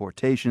rising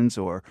deportations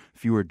or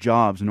fewer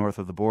jobs north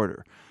of the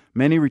border.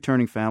 Many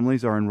returning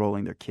families are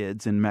enrolling their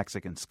kids in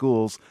Mexican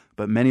schools,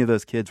 but many of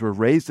those kids were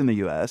raised in the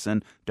U.S.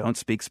 and don't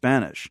speak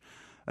Spanish.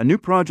 A new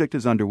project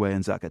is underway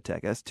in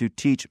Zacatecas to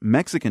teach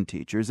Mexican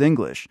teachers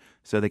English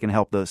so they can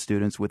help those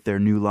students with their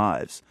new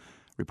lives.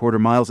 Reporter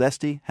Miles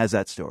Esty has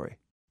that story.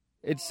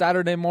 It's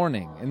Saturday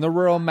morning in the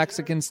rural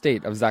Mexican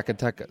state of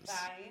Zacatecas,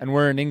 and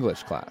we're in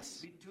English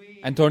class.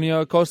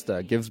 Antonio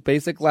Acosta gives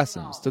basic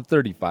lessons to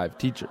 35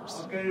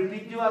 teachers.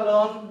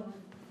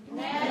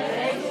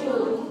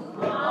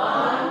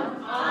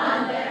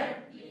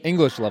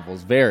 English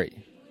levels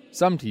vary.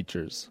 Some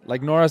teachers,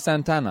 like Nora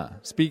Santana,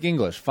 speak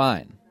English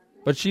fine,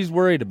 but she's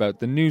worried about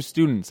the new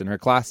students in her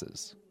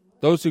classes,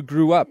 those who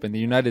grew up in the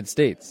United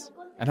States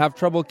and have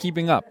trouble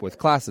keeping up with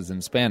classes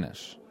in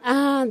Spanish.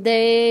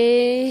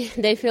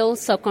 They feel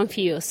so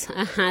confused.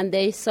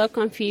 They're so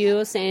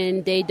confused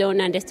and they don't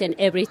understand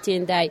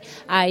everything that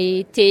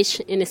I teach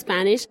in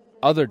Spanish.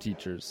 Other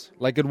teachers,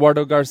 like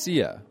Eduardo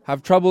Garcia,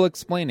 have trouble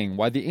explaining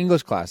why the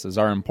English classes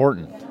are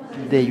important.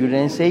 The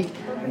United States,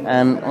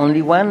 and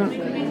only one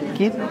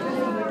kid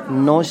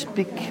no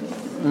speak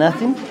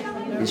nothing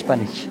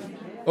Spanish.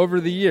 Over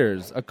the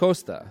years,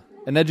 Acosta,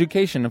 an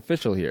education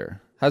official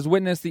here, has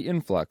witnessed the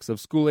influx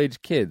of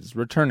school-age kids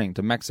returning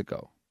to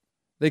Mexico.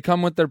 They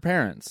come with their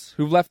parents,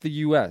 who've left the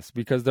U.S.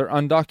 because they're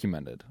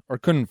undocumented or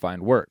couldn't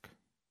find work.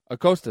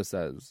 Acosta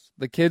says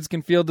the kids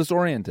can feel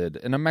disoriented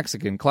in a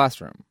Mexican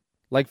classroom,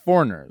 like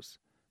foreigners,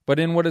 but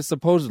in what is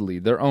supposedly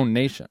their own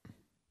nation.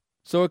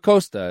 So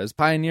Acosta is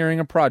pioneering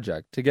a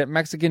project to get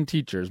Mexican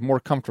teachers more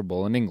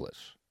comfortable in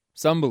English.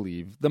 Some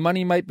believe the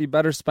money might be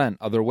better spent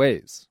other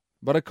ways,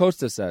 but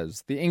Acosta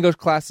says the English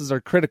classes are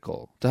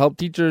critical to help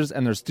teachers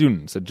and their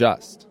students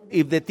adjust.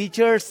 If the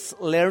teachers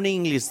learn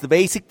English, the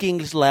basic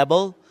English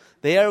level,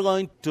 they are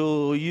going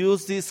to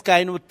use these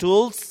kind of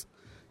tools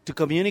to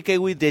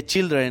communicate with the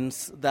children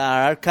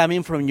that are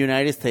coming from the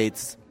United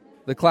States.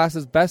 The class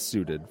is best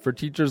suited for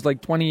teachers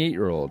like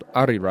 28-year-old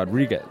Ari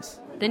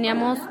Rodriguez.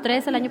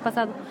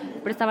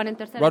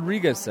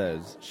 Rodriguez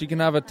says she can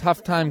have a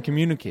tough time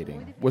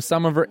communicating with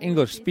some of her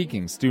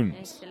English-speaking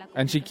students,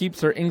 and she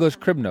keeps her English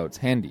crib notes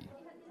handy.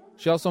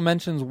 She also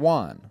mentions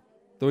Juan,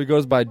 though he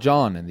goes by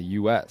John in the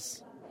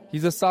U.S.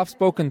 He's a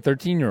soft-spoken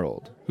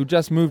 13-year-old who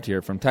just moved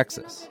here from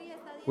Texas.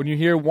 When you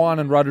hear Juan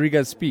and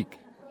Rodriguez speak,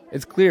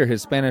 it's clear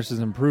his Spanish is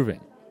improving,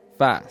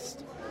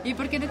 fast. ¿Y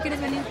por qué no quieres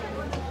venir?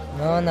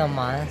 No, nada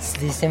más.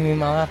 Dice mi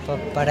mamá,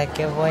 ¿para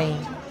qué voy?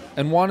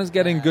 And Juan is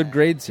getting good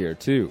grades here,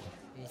 too,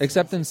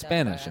 except in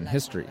Spanish and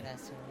history.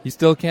 He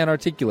still can't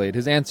articulate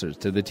his answers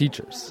to the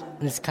teachers.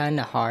 It's kind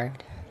of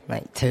hard,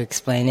 to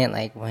explain it,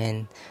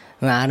 when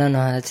I don't know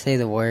how to say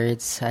the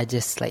words. I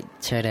just,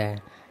 try to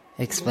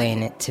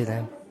explain it to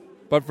them.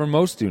 But for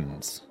most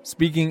students,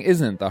 speaking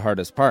isn't the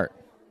hardest part.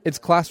 It's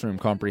classroom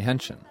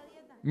comprehension.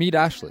 Meet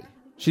Ashley.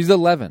 She's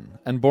 11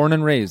 and born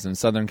and raised in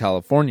Southern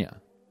California.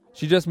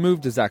 She just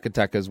moved to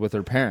Zacatecas with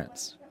her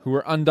parents, who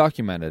were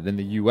undocumented in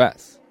the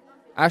U.S.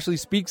 Ashley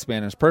speaks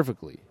Spanish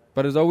perfectly,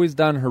 but has always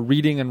done her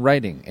reading and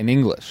writing in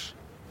English.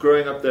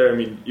 Growing up there,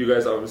 you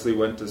guys obviously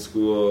went to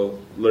school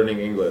learning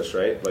English,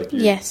 right?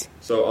 Yes.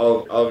 So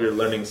all of your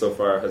learning so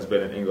far has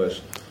been in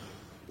English.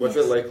 What's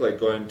it like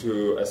going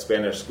to a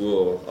Spanish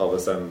school all of a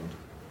sudden?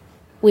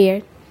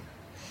 Weird.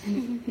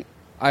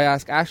 I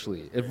ask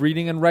Ashley if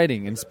reading and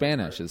writing in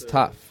Spanish is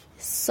tough.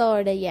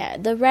 Sorta, yeah.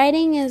 The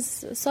writing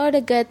is sorta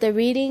good. The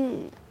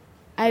reading,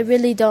 I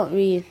really don't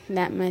read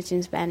that much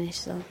in Spanish,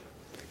 so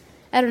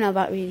I don't know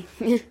about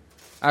reading.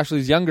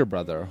 Ashley's younger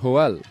brother,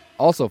 Joel,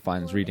 also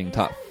finds reading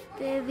tough.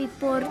 So when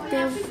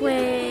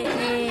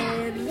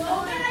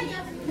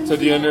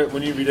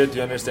you read it, do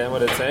you understand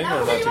what it's saying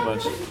or not too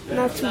much?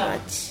 Not too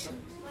much.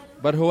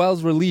 But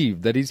Joel's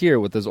relieved that he's here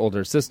with his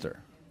older sister,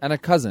 and a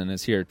cousin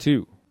is here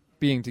too.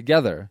 Being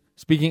together,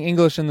 speaking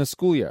English in the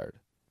schoolyard,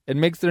 it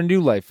makes their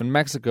new life in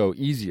Mexico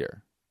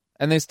easier.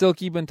 And they still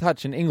keep in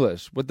touch in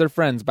English with their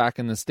friends back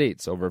in the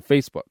States over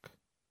Facebook.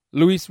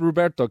 Luis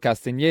Roberto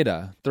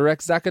Castañeda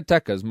directs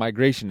Zacatecas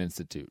Migration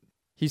Institute.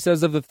 He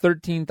says of the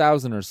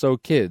 13,000 or so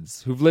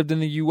kids who've lived in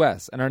the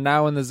U.S. and are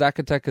now in the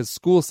Zacatecas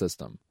school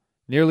system,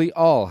 nearly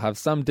all have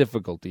some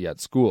difficulty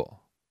at school.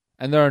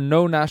 And there are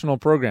no national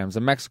programs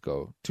in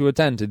Mexico to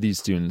attend to these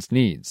students'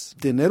 needs.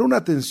 Tener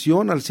una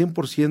atención al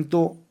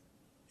 100%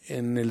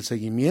 en el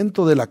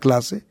seguimiento de la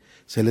clase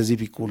se les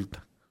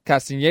dificulta.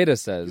 Castañeda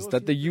says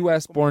that the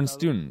U.S.-born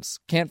students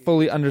can't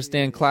fully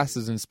understand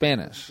classes in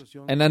Spanish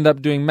and end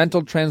up doing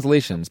mental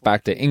translations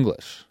back to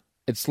English.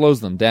 It slows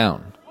them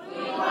down.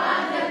 We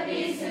want the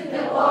peace in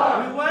the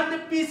world. We want the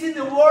peace in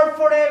the world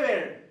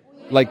forever.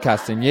 Like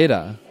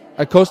Castañeda,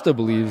 Acosta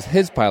believes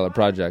his pilot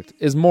project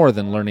is more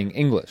than learning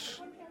English.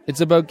 It's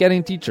about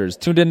getting teachers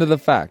tuned into the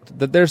fact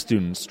that their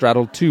students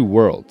straddle two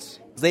worlds.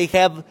 They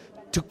have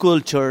two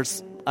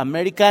cultures,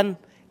 American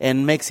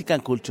and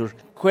Mexican culture.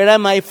 Where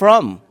am I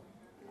from?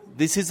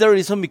 This is the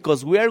reason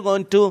because we are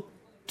going to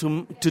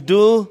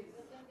do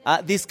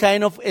this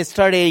kind of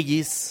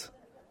strategies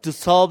to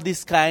solve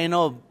this kind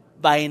of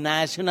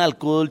binational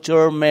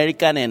culture,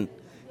 American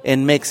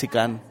and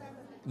Mexican.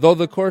 Though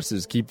the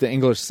courses keep the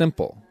English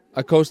simple,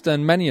 Acosta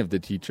and many of the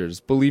teachers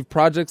believe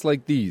projects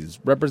like these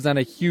represent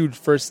a huge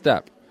first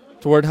step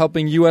toward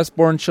helping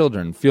U.S.-born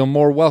children feel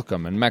more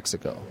welcome in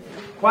Mexico.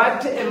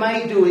 What am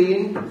I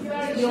doing?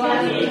 You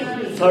are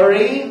living.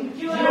 Sorry?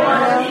 You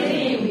are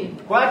living.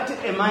 What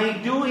am I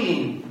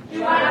doing?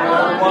 You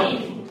are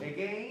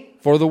walking.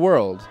 For The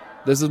World,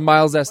 this is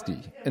Miles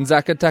Este in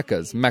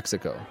Zacatecas,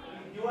 Mexico.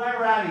 You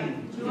are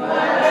running. You are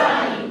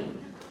running.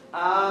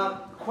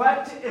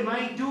 What am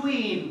I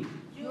doing?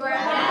 You are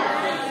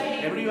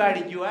dancing.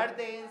 Everybody, you are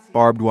dancing.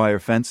 Barbed wire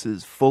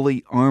fences,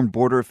 fully armed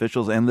border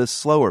officials, and the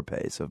slower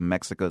pace of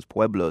Mexico's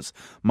pueblos.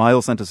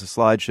 Miles sent us a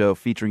slideshow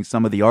featuring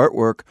some of the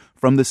artwork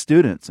from the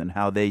students and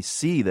how they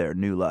see their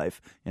new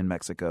life in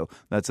Mexico.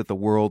 That's at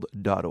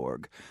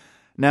theworld.org.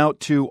 Now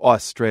to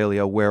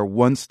Australia, where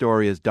one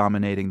story is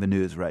dominating the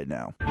news right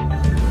now.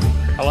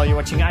 Hello, you're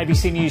watching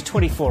ABC News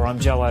 24. I'm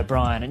Joe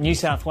O'Brien. New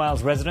South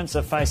Wales residents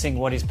are facing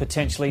what is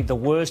potentially the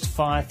worst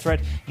fire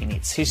threat in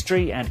its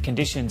history, and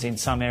conditions in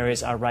some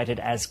areas are rated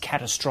as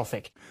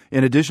catastrophic.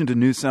 In addition to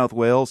New South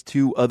Wales,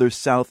 two other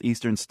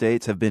southeastern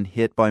states have been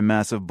hit by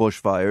massive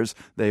bushfires.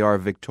 They are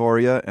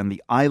Victoria and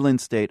the island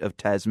state of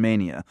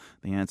Tasmania.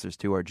 The answers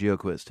to our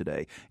GeoQuiz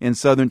today. In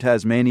southern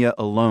Tasmania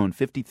alone,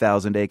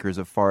 50,000 acres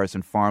of forest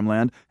and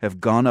farmland have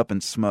gone up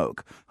in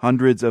smoke.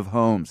 Hundreds of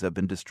homes have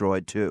been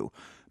destroyed too.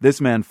 This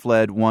man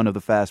fled one of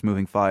the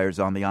fast-moving fires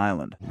on the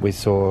island. We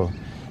saw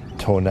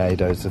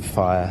tornadoes of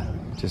fire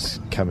just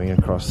coming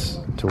across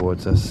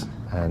towards us,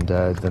 and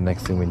the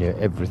next thing we knew,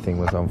 everything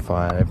was on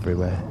fire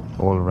everywhere,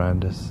 all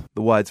around us.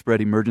 The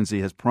widespread emergency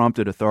has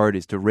prompted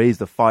authorities to raise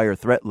the fire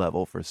threat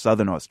level for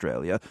southern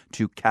Australia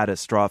to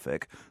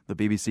catastrophic. The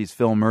BBC's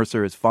Phil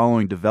Mercer is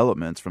following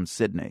developments from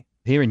Sydney.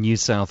 Here in New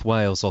South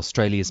Wales,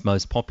 Australia's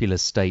most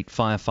populous state,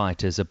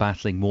 firefighters are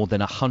battling more than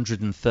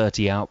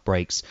 130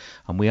 outbreaks,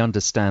 and we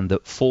understand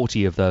that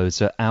 40 of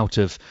those are out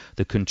of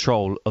the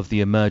control of the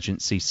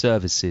emergency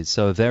services.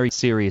 So a very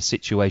serious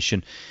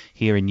situation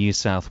here in New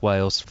South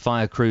Wales.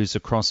 Fire crews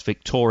across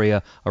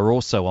Victoria are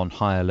also on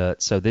high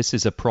alert. So this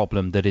is a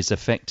problem that is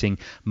affecting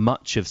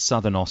much of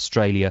southern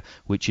Australia,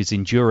 which is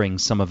enduring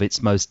some of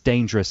its most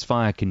dangerous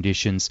fire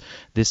conditions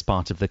this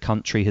part of the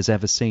country has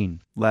ever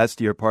seen. Last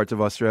year, parts of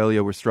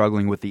Australia were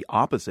struggling with the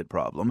opposite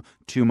problem,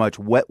 too much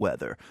wet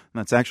weather.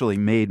 That's actually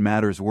made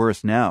matters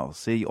worse now.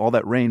 See, all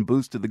that rain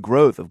boosted the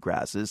growth of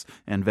grasses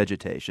and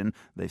vegetation.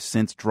 They've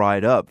since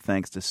dried up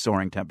thanks to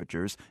soaring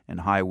temperatures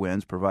and high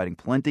winds, providing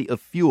plenty of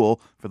fuel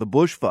for the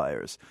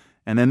bushfires.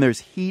 And then there's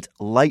heat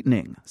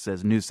lightning,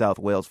 says New South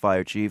Wales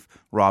Fire Chief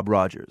Rob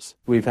Rogers.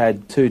 We've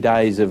had 2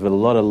 days of a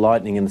lot of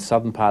lightning in the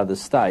southern part of the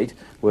state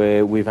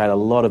where we've had a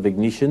lot of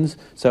ignitions.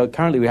 So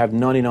currently we have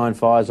 99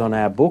 fires on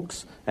our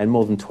books, and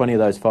more than 20 of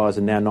those fires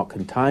are now not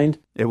contained.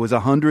 It was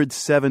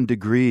 107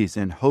 degrees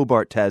in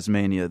Hobart,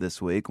 Tasmania this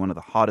week, one of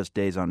the hottest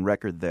days on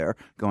record there,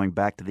 going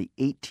back to the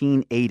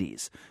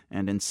 1880s.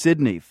 And in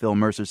Sydney, Phil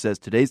Mercer says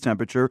today's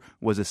temperature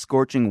was a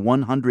scorching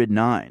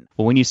 109.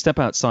 Well, when you step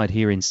outside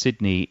here in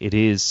Sydney, it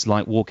is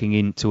like walking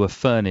into a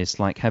furnace,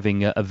 like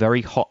having a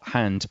very hot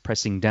hand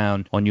pressing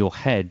down on your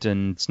head.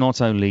 And it's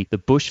not only the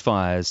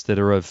bushfires that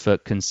are of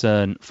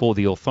concern for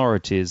the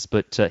authorities,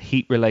 but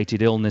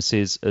heat-related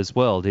illnesses as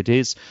well. It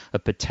is a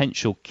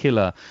potential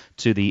killer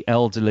to the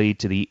elderly,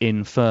 to the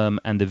infirm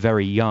and the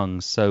very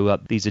young. So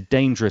these are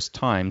dangerous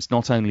times,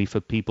 not only for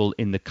people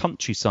in the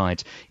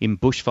countryside, in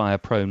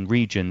bushfire-prone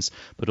regions,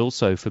 but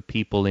also for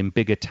people in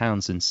bigger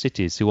towns and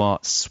cities who are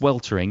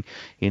sweltering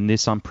in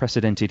this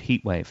unprecedented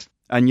heat wave.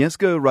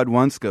 Agnieszka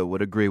Radwanska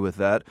would agree with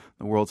that.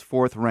 The world's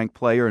 4th-ranked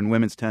player in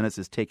women's tennis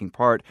is taking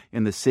part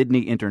in the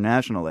Sydney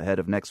International ahead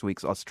of next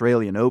week's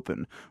Australian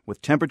Open.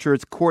 With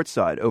temperatures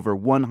courtside over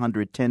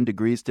 110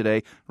 degrees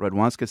today,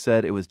 Radwanska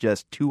said it was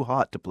just too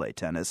hot to play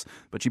tennis.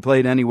 But she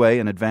played anyway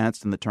and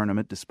advanced in the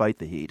tournament despite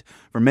the heat.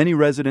 For many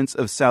residents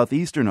of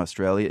southeastern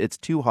Australia, it's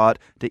too hot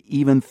to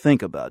even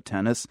think about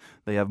tennis.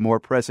 They have more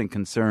pressing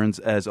concerns,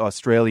 as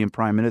Australian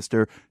Prime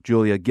Minister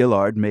Julia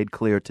Gillard made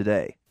clear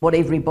today. What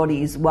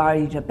everybody is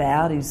worried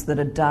about is that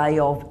a day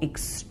of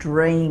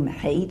extreme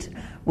heat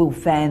will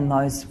fan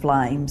those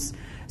flames.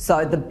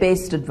 So the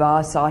best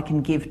advice I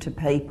can give to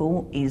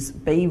people is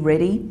be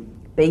ready,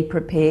 be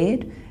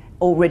prepared,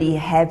 already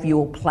have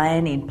your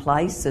plan in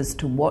place as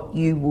to what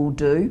you will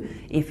do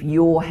if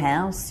your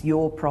house,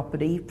 your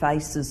property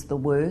faces the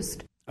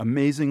worst.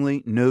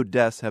 Amazingly, no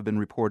deaths have been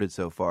reported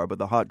so far, but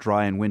the hot,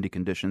 dry, and windy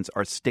conditions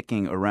are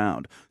sticking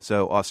around.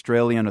 So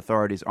Australian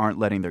authorities aren't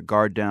letting their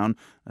guard down.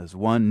 As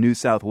one New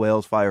South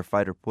Wales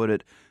firefighter put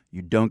it,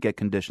 you don't get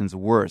conditions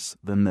worse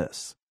than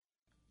this.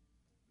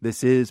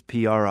 This is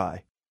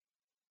PRI.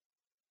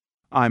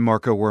 I'm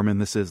Marco Werman.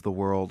 This is The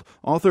World.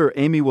 Author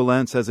Amy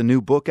Wilentz has a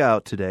new book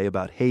out today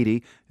about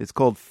Haiti. It's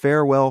called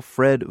Farewell,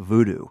 Fred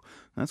Voodoo.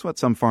 That's what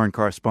some foreign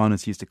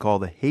correspondents used to call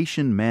the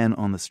Haitian man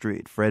on the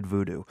street, Fred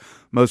Voodoo.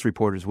 Most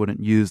reporters wouldn't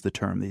use the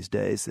term these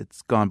days.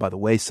 It's gone by the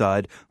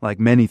wayside,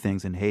 like many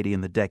things in Haiti in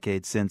the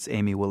decades since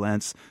Amy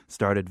Wilentz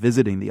started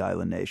visiting the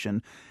island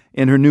nation.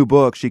 In her new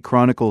book, she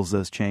chronicles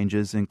those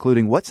changes,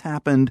 including what's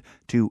happened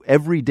to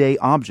everyday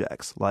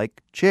objects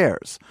like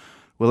chairs.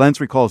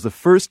 Wilentz recalls the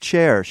first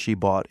chair she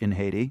bought in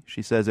Haiti.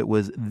 She says it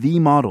was the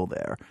model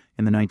there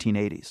in the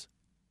 1980s.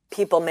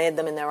 People made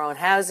them in their own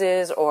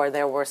houses, or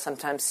there were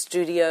sometimes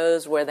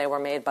studios where they were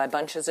made by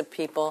bunches of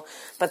people,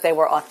 but they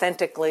were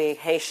authentically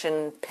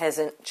Haitian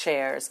peasant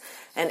chairs.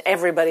 And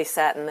everybody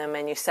sat in them,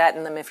 and you sat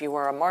in them if you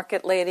were a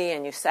market lady,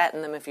 and you sat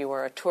in them if you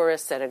were a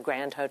tourist at a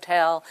grand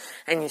hotel,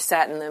 and you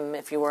sat in them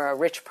if you were a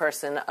rich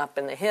person up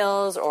in the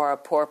hills or a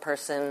poor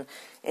person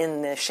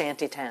in the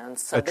shanty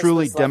towns. So a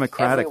truly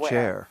democratic everywhere.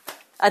 Chair.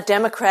 A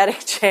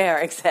democratic chair,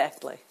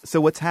 exactly. So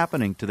what's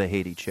happening to the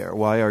Haiti chair?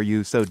 Why are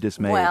you so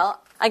dismayed?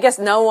 Well, I guess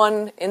no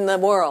one in the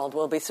world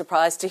will be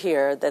surprised to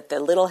hear that the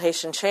little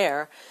Haitian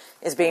chair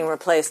is being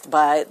replaced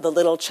by the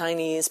little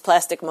Chinese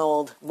plastic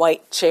mold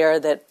white chair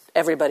that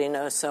everybody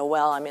knows so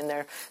well. I mean,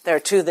 there are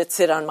two that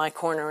sit on my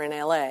corner in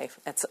L.A.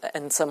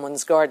 in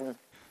someone's garden.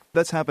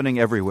 That's happening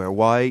everywhere.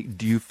 Why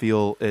do you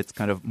feel it's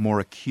kind of more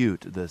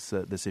acute,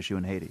 this issue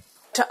in Haiti?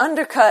 To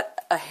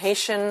undercut a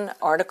Haitian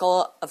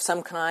article of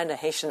some kind, a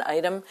Haitian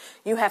item,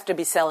 you have to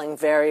be selling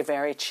very,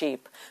 very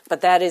cheap. But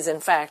that is, in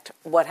fact,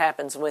 what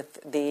happens with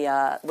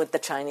the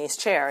Chinese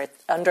chair. It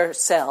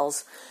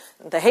undersells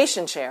the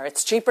Haitian chair.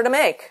 It's cheaper to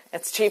make.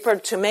 It's cheaper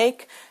to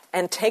make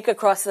and take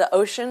across the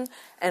ocean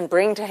and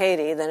bring to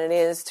Haiti than it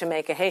is to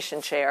make a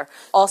Haitian chair.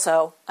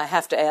 Also, I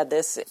have to add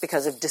this,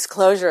 because of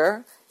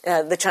disclosure,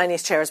 the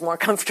Chinese chair is more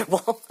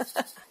comfortable.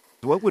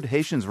 What would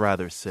Haitians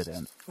rather sit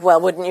in?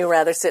 Well, wouldn't you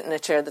rather sit in a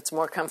chair that's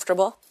more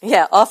comfortable?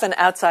 Yeah, often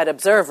outside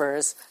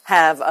observers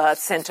have a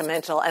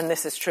sentimental, and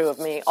this is true of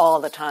me all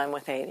the time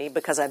with Haiti,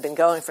 because I've been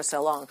going for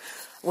so long.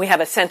 We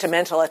have a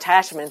sentimental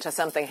attachment to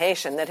something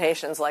Haitian that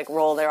Haitians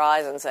roll their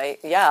eyes and say,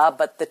 yeah,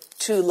 but the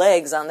two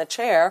legs on the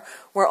chair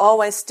were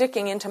always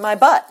sticking into my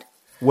butt.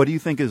 What do you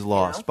think is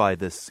lost by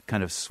this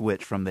kind of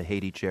switch from the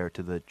Haiti chair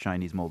to the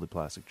Chinese molded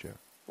plastic chair?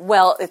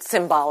 Well, it's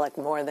symbolic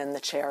more than the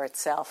chair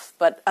itself,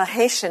 but a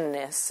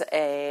Haitianness,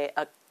 a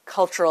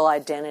cultural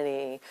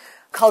identity,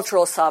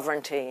 cultural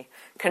sovereignty,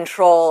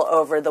 control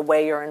over the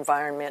way your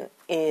environment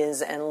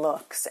is and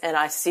looks, and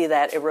I see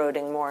that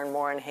eroding more and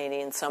more in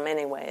Haiti in so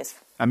many ways.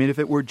 I mean, if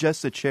it were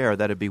just a chair,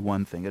 that'd be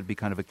one thing. It'd be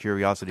kind of a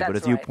curiosity. That's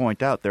but as you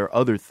point out, there are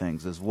other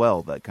things as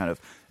well that kind of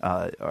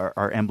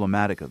are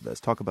emblematic of this.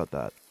 Talk about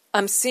that.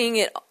 I'm seeing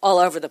it all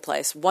over the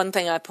place. One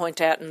thing I point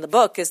out in the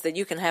book is that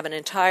you can have an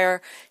entire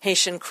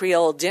Haitian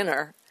Creole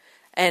dinner,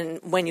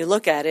 and when you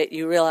look at it,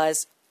 you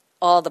realize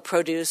all the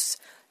produce,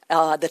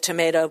 the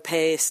tomato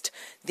paste,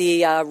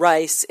 the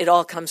rice, it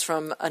all comes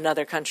from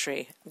another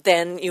country.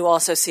 Then you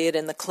also see it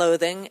in the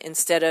clothing.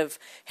 Instead of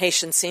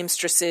Haitian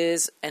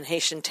seamstresses and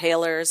Haitian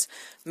tailors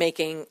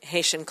making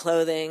Haitian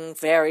clothing,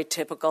 very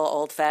typical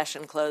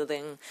old-fashioned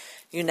clothing,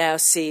 you now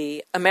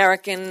see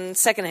American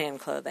secondhand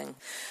clothing.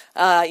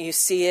 You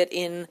see it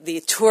in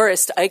the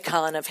tourist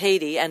icon of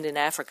Haiti, and in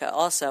Africa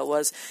also,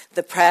 was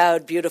the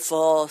proud,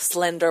 beautiful,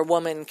 slender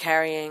woman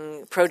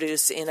carrying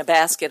produce in a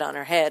basket on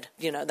her head.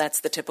 You know,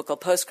 that's the typical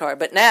postcard.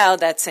 But now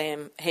that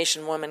same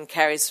Haitian woman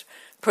carries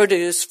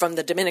produce from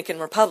the Dominican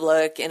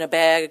Republic in a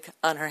bag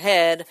on her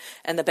head,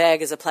 and the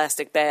bag is a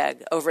plastic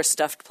bag,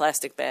 overstuffed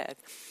plastic bag.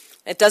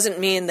 It doesn't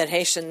mean that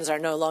Haitians are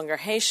no longer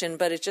Haitian,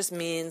 but it just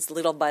means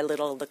little by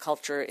little the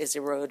culture is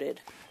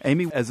eroded.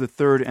 Amy, as the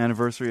third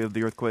anniversary of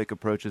the earthquake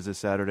approaches this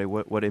Saturday,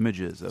 what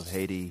images of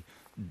Haiti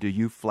do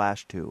you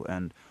flash to,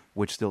 and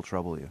which still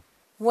trouble you?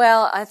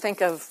 Well, I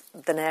think of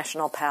the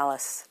National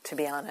Palace, to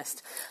be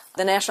honest.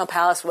 The National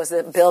Palace was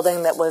a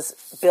building that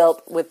was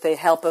built with the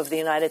help of the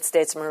United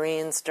States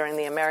Marines during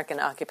the American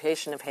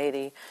occupation of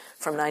Haiti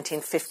from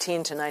 1915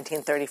 to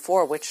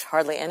 1934, which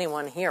hardly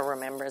anyone here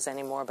remembers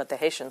anymore, but the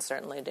Haitians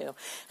certainly do.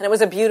 And it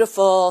was a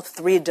beautiful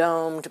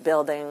three-domed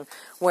building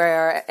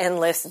where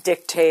endless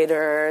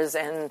dictators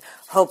and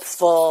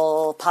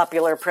hopeful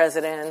popular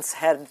presidents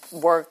had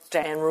worked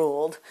and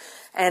ruled.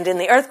 And in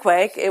the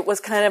earthquake, it was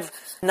kind of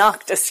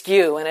knocked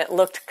askew, and it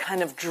looked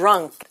kind of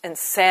drunk and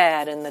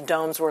sad, and the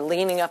domes were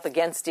leaning up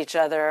against each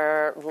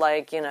other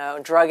like,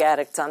 drug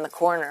addicts on the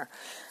corner.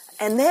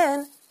 And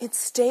then it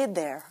stayed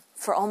there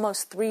for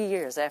almost 3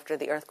 years after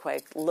the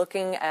earthquake,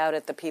 looking out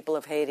at the people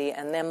of Haiti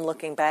and them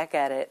looking back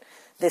at it,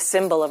 this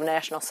symbol of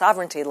national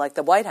sovereignty like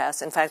the White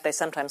House. In fact, they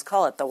sometimes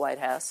call it the White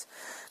House,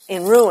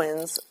 in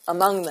ruins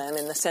among them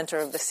in the center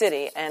of the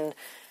city. And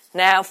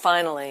now,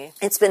 finally,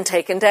 it's been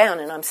taken down,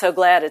 and I'm so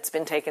glad it's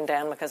been taken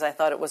down because I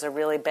thought it was a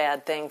really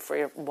bad thing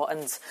for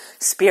one's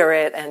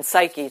spirit and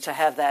psyche to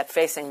have that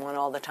facing one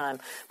all the time.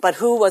 But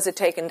who was it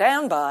taken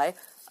down by?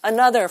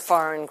 Another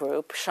foreign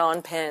group,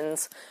 Sean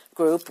Penn's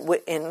group,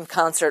 in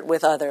concert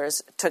with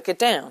others, took it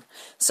down.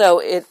 So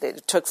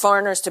it took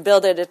foreigners to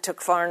build it. It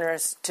took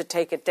foreigners to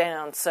take it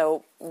down.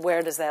 So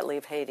where does that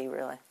leave Haiti,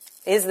 really?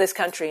 Is this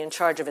country in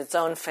charge of its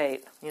own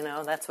fate?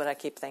 That's what I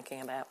keep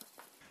thinking about.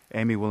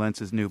 Amy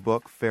Walentz's new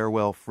book,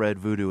 Farewell, Fred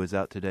Voodoo, is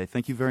out today.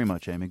 Thank you very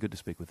much, Amy. Good to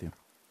speak with you.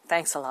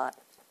 Thanks a lot.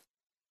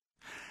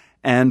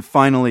 And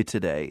finally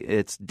today,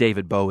 it's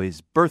David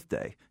Bowie's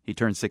birthday. He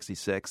turned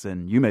 66,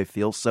 and you may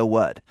feel, so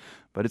what?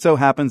 But it so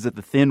happens that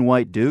the Thin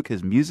White Duke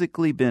has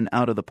musically been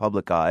out of the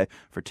public eye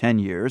for 10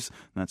 years.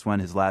 That's when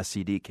his last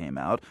CD came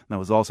out. That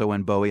was also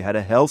when Bowie had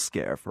a health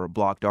scare for a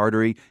blocked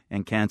artery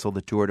and canceled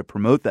the tour to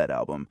promote that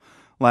album.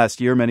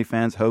 Last year, many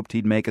fans hoped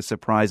he'd make a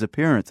surprise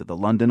appearance at the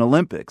London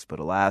Olympics, but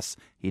alas,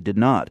 he did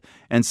not.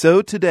 And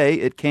so today,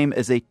 it came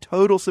as a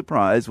total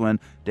surprise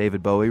when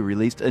David Bowie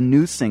released a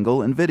new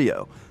single and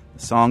video.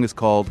 The song is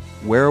called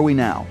Where Are We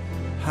Now?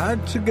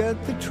 Had to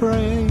get the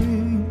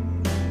train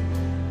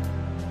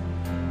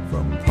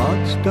from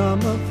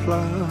Potsdamer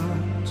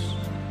Platz.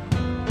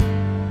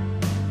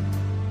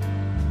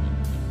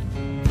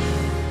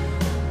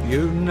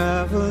 You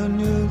never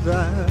knew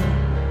that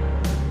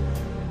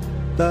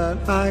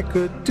I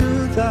could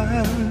do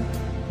that,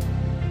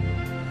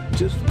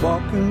 just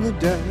walking the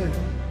dead.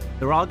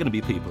 There are going to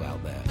be people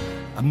out there,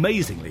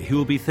 amazingly, who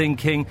will be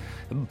thinking,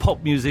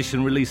 pop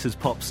musician releases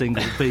pop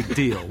single, big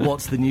deal.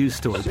 What's the news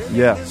story?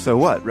 Yeah, so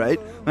what, right?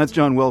 That's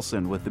John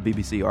Wilson with the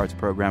BBC Arts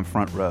program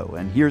Front Row,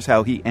 and here's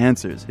how he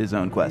answers his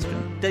own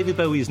question. David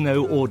Bowie is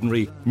no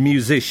ordinary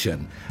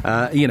musician.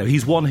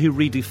 He's one who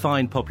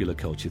redefined popular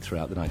culture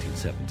throughout the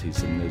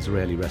 1970s and has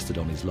rarely rested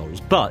on his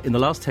laurels. But in the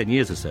last 10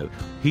 years or so,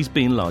 he's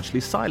been largely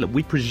silent.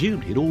 We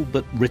presumed he'd all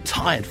but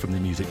retired from the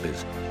music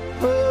business.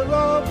 Where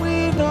are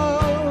we now?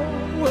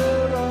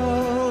 Where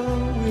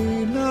are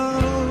we now?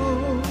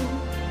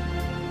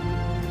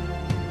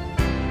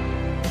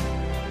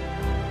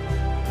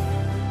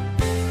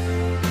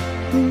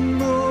 The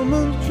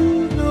moment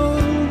you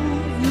know.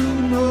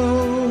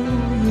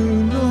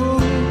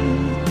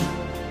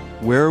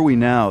 Where Are We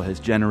Now has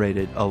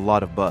generated a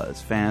lot of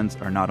buzz. Fans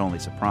are not only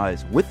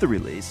surprised with the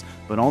release,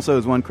 but also,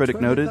 as one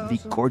critic noted, the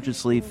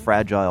gorgeously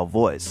fragile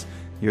voice.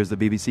 Here's the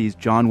BBC's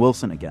John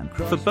Wilson again.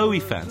 For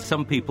Bowie fans,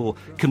 some people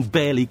can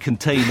barely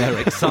contain their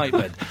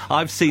excitement.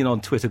 I've seen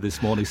on Twitter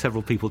this morning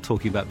several people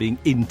talking about being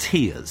in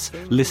tears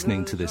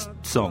listening to this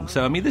song.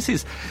 So, this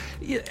is...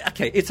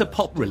 Okay, it's a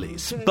pop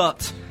release,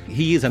 but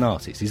he is an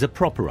artist. He's a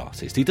proper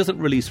artist. He doesn't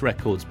release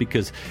records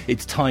because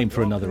it's time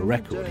for another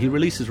record. He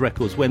releases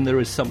records when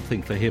there is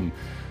something for him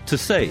to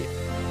say.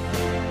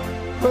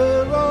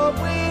 Where are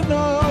we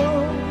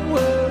now?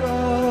 Where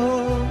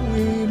are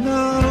we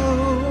now?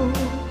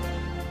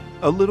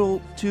 A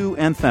little too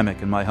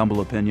anthemic, in my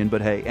humble opinion,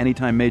 but hey,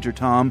 anytime Major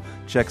Tom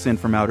checks in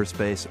from outer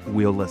space,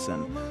 we'll listen.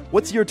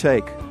 What's your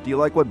take? Do you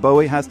like what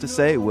Bowie has to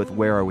say with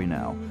Where Are We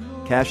Now?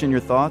 Cash in your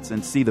thoughts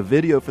and see the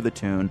video for the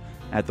tune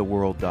at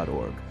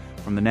theworld.org.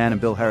 From the Nan and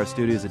Bill Harris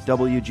studios at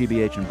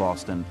WGBH in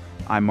Boston,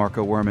 I'm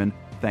Marco Werman.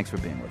 Thanks for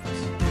being with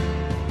us.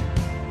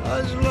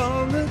 As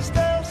long as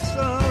there's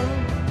sun,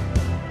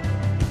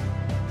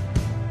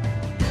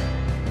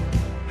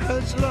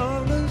 as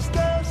long as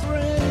there's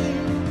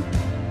rain,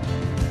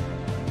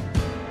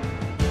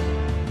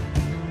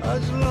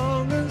 as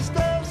long as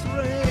there's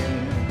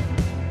rain,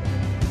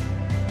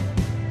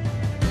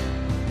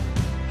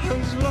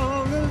 as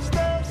long as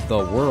there's... The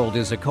World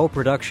is a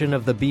co-production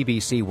of the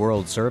BBC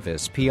World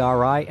Service,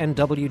 PRI, and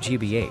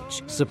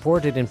WGBH,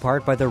 supported in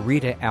part by the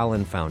Rita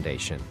Allen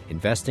Foundation,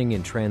 investing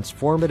in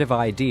transformative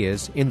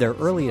ideas in their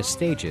earliest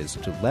stages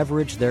to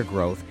leverage their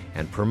growth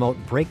and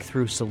promote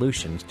breakthrough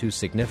solutions to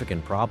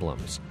significant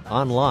problems.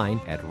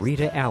 Online at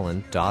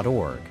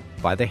ritaallen.org.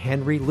 By the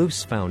Henry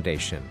Luce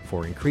Foundation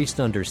for increased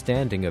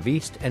understanding of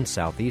East and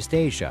Southeast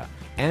Asia,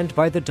 and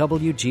by the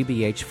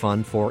WGBH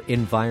Fund for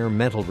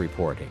Environmental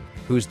Reporting,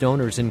 whose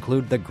donors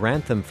include the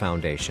Grantham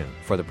Foundation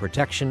for the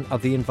protection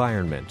of the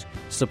environment,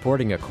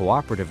 supporting a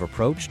cooperative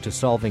approach to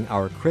solving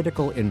our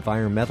critical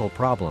environmental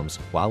problems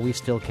while we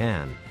still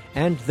can,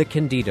 and the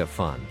Candida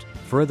Fund,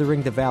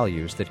 furthering the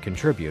values that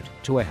contribute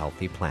to a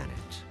healthy planet.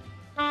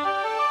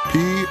 PRI,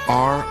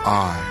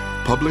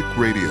 Public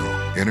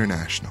Radio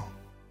International.